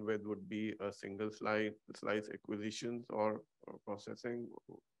begin with would be a single slice acquisitions or processing?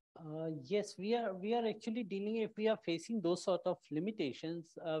 Yes, we are actually dealing, if we are facing those sort of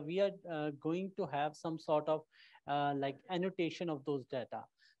limitations, we are going to have some sort of like annotation of those data.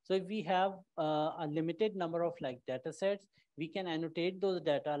 So if we have a limited number of like data sets, we can annotate those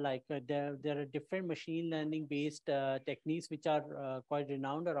data, like there are different machine learning based techniques which are quite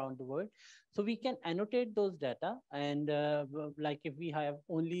renowned around the world. So we can annotate those data, and like if we have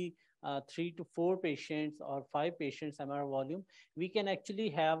only 3 to 4 patients or 5 patients MR volume, we can actually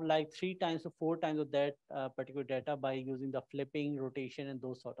have like 3 times to 4 times of that particular data by using the flipping, rotation, and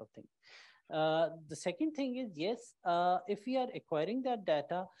those sort of things. The second thing is, yes, if we are acquiring that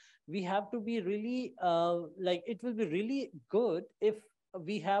data, we have to be really, like it will be really good if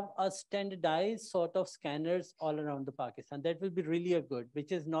we have a standardized sort of scanners all around the Pakistan. That will be really a good,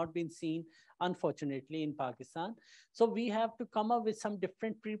 which has not been seen, unfortunately, in Pakistan. So we have to come up with some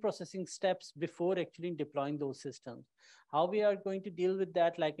different pre-processing steps before actually deploying those systems. How we are going to deal with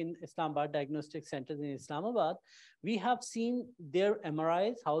that, like in Islamabad Diagnostic Centers in Islamabad, we have seen their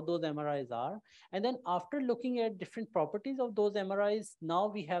MRIs, how those MRIs are. And then after looking at different properties of those MRIs, now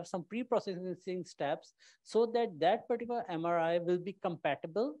we have some pre-processing steps so that that particular MRI will be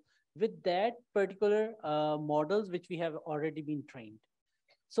compatible with that particular models which we have already been trained.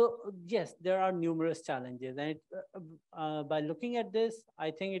 So yes, there are numerous challenges, and by looking at this,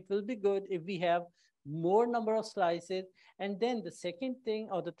 I think it will be good if we have more number of slices. And then the second thing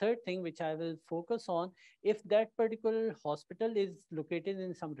or the third thing which I will focus on, if that particular hospital is located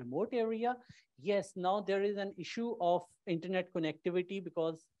in some remote area, yes, now there is an issue of internet connectivity,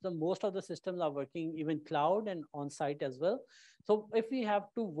 because most of the systems are working even cloud and on site as well. So if we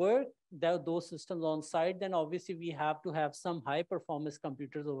have to work those systems on site, then obviously we have to have some high performance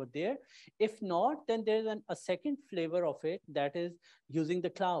computers over there. If not, then there's a second flavor of it, that is using the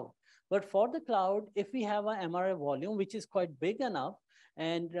cloud. But for the cloud, if we have an MRI volume, which is quite big enough,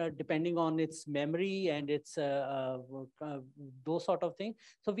 and depending on its memory and its those sort of things,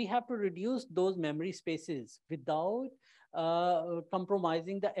 so we have to reduce those memory spaces without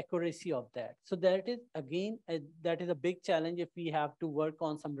compromising the accuracy of that. So that is, again, that is a big challenge if we have to work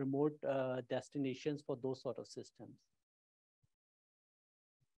on some remote destinations for those sort of systems.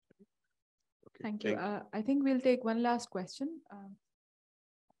 Okay, thank you. I think we'll take one last question.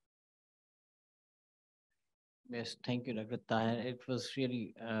 Yes, thank you, Dr. Tahir. It was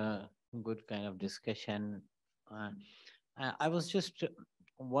really a good kind of discussion. I was just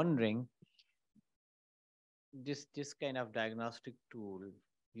wondering, this kind of diagnostic tool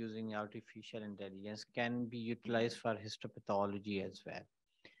using artificial intelligence can be utilized for histopathology as well.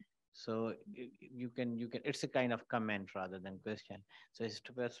 So you can it's a kind of comment rather than question. So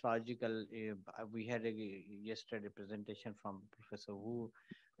histopathological, we had yesterday presentation from Professor Wu,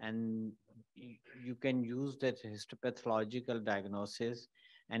 and you can use that histopathological diagnosis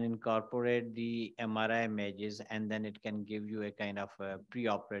and incorporate the MRI images, and then it can give you a kind of a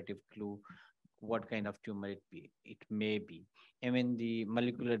preoperative clue what kind of tumor it may be. I mean, the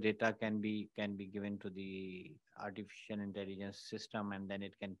molecular data can be given to the artificial intelligence system, and then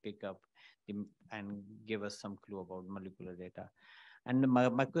it can pick up and give us some clue about molecular data. And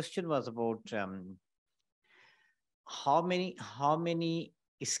my question was about how many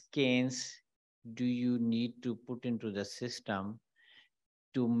scans do you need to put into the system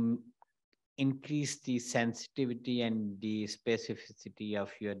to increase the sensitivity and the specificity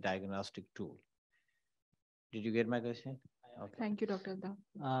of your diagnostic tool? Did you get my question? Okay. Thank you, Dr.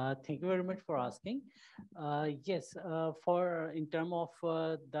 Alda. Thank you very much for asking. Yes, for in terms of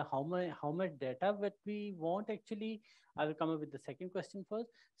the how much data that we want, actually, I will come up with the second question first.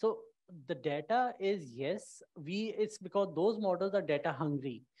 So the data is, yes, it's because those models are data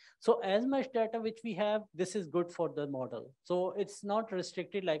hungry. So as much data which we have, this is good for the model. So it's not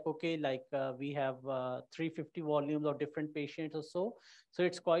restricted like, okay, like we have 350 volumes of different patients or so. So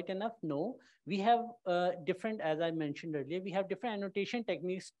it's quite enough. No, we have different, as I mentioned earlier, we have different annotation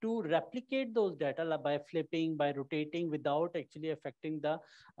techniques to replicate those data by flipping, by rotating without actually affecting the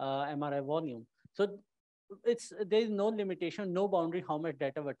MRI volume. So there is no limitation, no boundary how much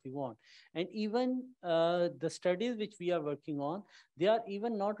data what we want. And even the studies which we are working on, they are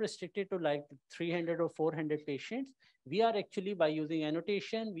even not restricted to like 300 or 400 patients. We are actually, by using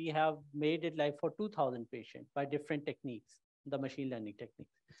annotation, we have made it like for 2000 patients by different techniques, the machine learning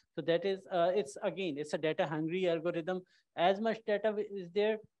techniques. So that is, it's a data hungry algorithm. As much data is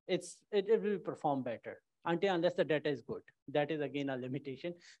there, it will perform better unless the data is good. That is again a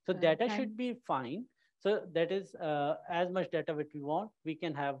limitation. So data should be fine. So that is as much data that we want, we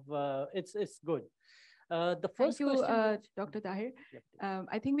can have, it's good. The first Thank you, question, Dr. Tahir.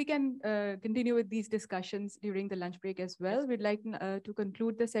 I think we can continue with these discussions during the lunch break as well. Yes. We'd like to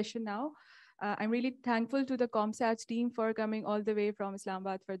conclude the session now. I'm really thankful to the ComStats team for coming all the way from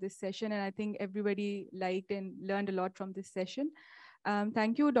Islamabad for this session. And I think everybody liked and learned a lot from this session.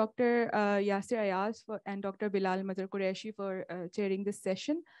 Thank you, Dr. Yasir Ayaz and Dr. Bilal Mazhar Qureshi for chairing this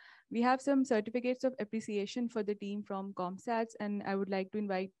session. We have some certificates of appreciation for the team from ComStats, and I would like to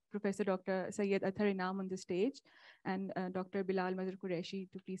invite Professor Dr. Syed Athar Inam on the stage and Dr. Bilal Mazhar Qureshi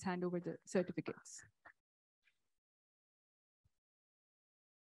to please hand over the certificates.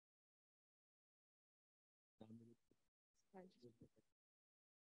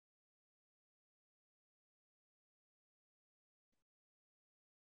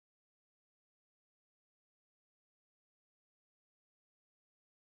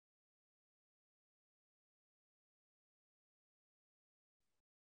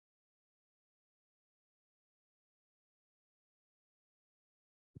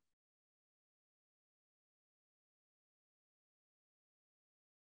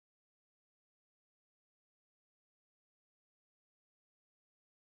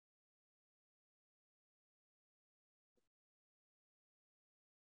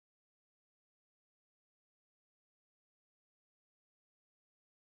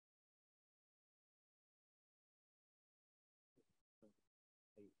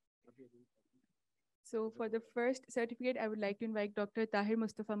 So for the first certificate, I would like to invite Dr. Tahir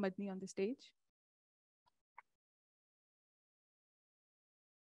Mustafa Madni on the stage.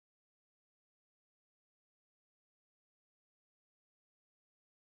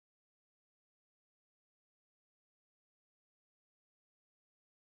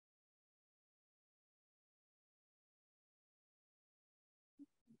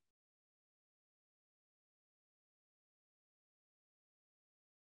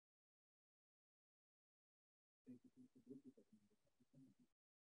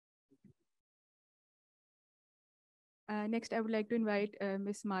 Next, I would like to invite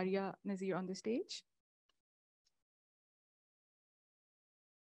Ms. Maria Nazir on the stage.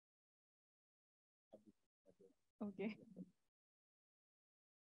 Okay.